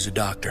friend who's a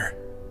doctor.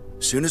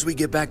 Soon as we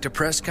get back to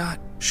Prescott,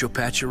 she'll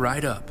patch you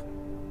right up.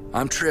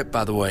 I'm Tripp,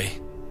 by the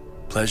way.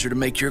 Pleasure to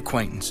make your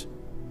acquaintance.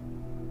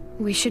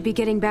 We should be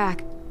getting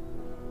back.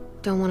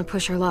 Don't want to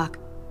push our luck.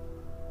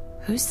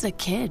 Who's the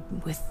kid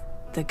with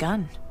the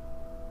gun?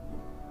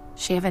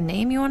 She have a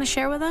name you want to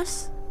share with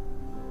us?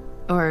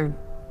 Or are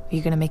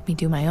you gonna make me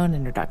do my own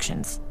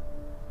introductions?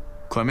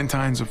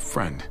 Clementine's a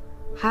friend.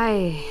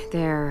 Hi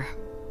there.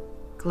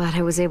 Glad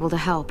I was able to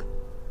help.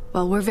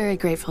 Well, we're very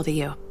grateful to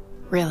you.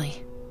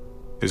 Really.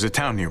 There's a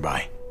town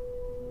nearby.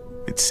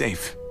 It's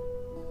safe.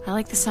 I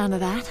like the sound of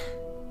that.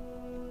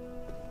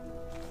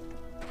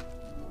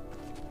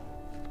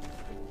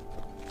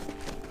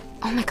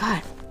 Oh my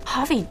god.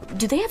 Javi,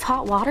 do they have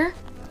hot water?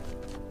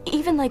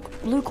 Even like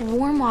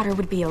lukewarm water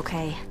would be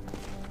okay.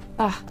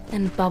 Ah,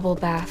 and bubble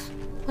bath.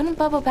 Wouldn't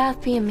bubble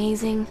bath be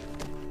amazing?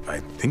 I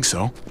think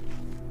so.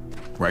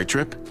 Right,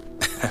 Tripp?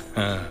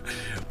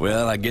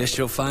 Well, I guess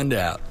you'll find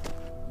out.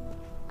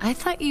 I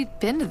thought you'd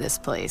been to this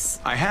place.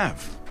 I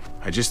have.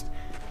 I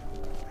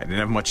didn't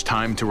have much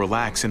time to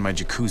relax in my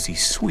jacuzzi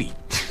suite,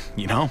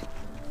 you know?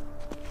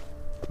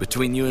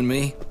 Between you and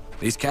me,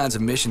 these kinds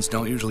of missions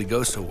don't usually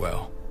go so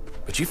well.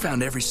 But you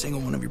found every single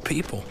one of your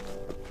people.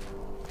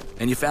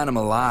 And you found them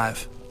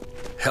alive,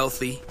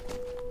 healthy,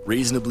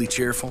 reasonably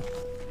cheerful.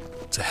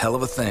 It's a hell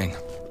of a thing.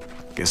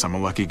 Guess I'm a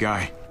lucky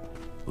guy.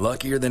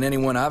 Luckier than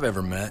anyone I've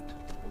ever met.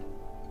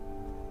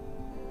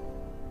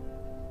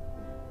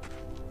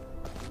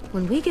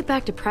 When we get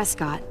back to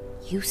Prescott,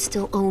 you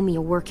still owe me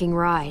a working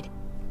ride.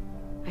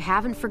 I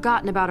haven't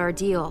forgotten about our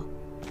deal.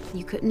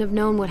 You couldn't have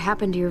known what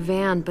happened to your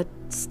van, but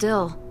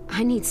still,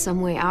 I need some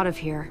way out of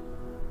here.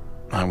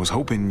 I was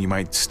hoping you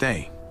might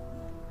stay.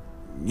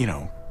 You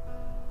know,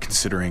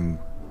 considering...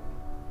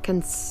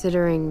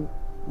 Considering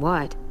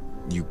what?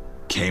 You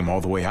came all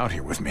the way out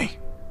here with me.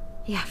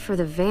 Yeah, for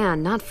the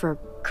van, not for...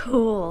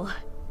 Cool.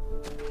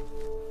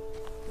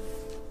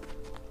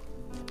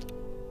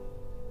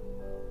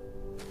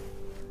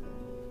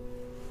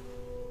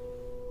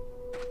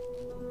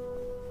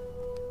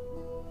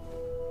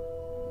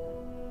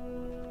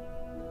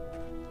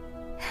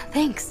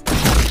 Thanks.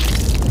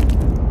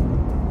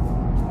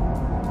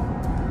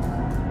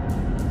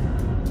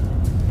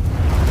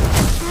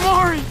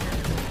 Mari!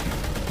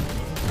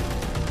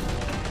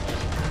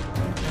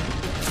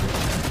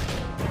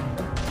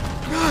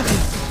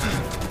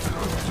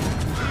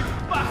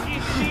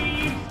 Fucking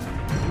thieves!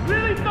 You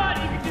really thought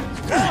you could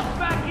just walk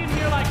back in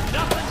here like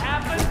nothing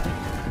happened?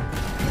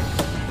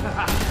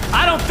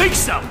 I don't think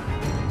so!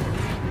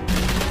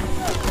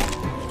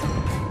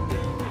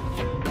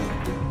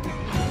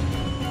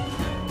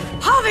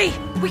 Javi!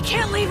 We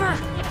can't leave her!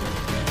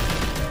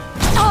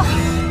 Oh!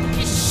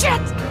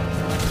 Shit!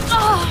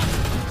 Oh!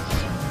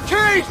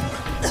 Kate!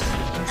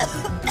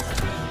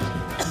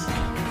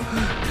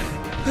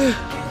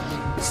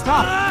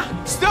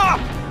 Stop! Stop!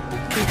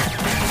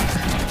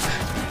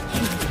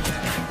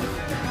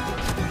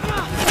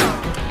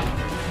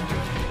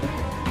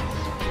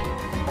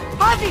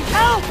 Javi,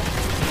 help!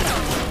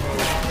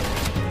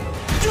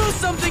 Do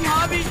something,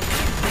 Javi!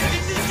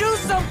 Do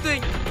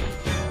something!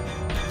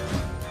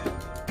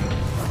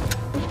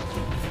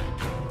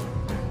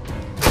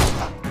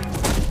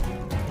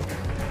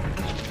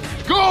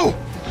 Go!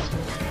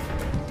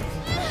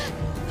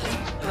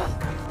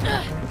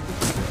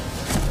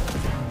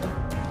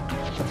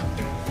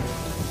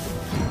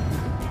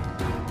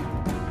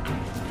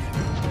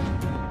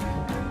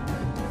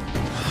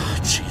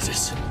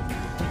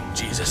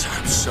 Jesus,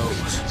 I'm so...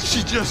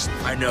 She just...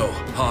 I know,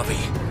 Javi,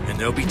 and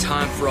there'll be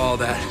time for all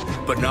that,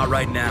 but not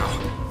right now.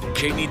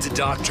 Kate needs a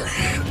doctor.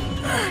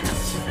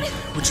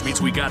 Which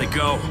means we gotta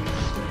go.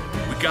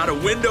 We got a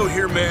window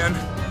here, man.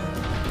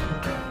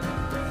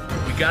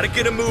 We gotta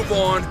get a move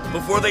on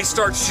before they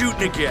start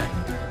shooting again.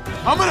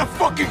 I'm gonna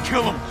fucking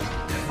kill them!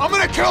 I'm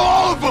gonna kill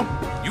all of them!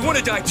 You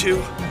wanna die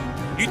too?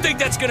 You think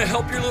that's gonna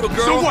help your little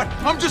girl? So what?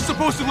 I'm just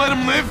supposed to let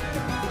them live?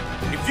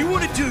 If you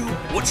wanna do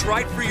what's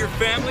right for your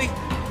family,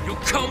 you'll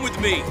come with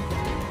me.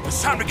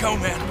 It's time to go,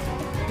 man.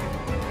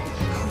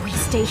 We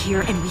stay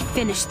here and we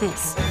finish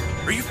this.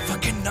 Are you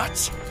fucking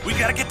nuts? We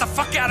gotta get the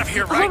fuck out of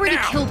here I've right already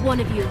now! killed one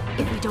of you.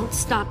 If we don't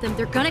stop them,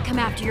 they're gonna come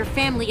after your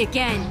family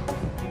again.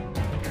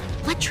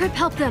 Let Tripp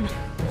help them.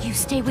 You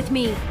stay with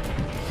me.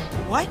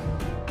 What?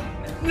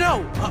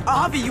 No,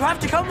 Javi, you have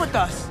to come with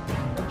us.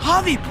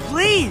 Javi,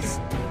 please!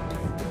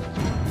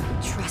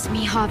 Trust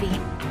me, Javi.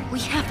 We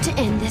have to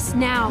end this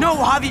now. No,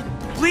 Javi,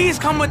 please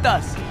come with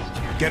us.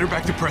 Get her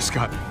back to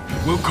Prescott.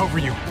 We'll cover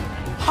you.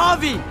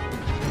 Javi!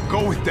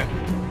 Go with them.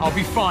 I'll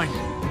be fine.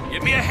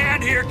 Give me a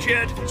hand here,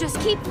 kid. Just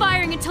keep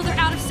firing until they're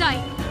out of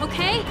sight,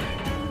 okay?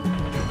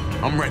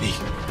 I'm ready.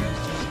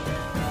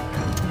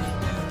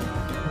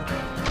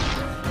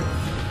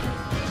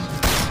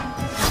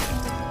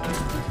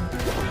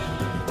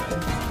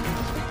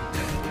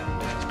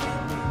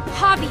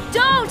 Javi,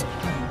 don't!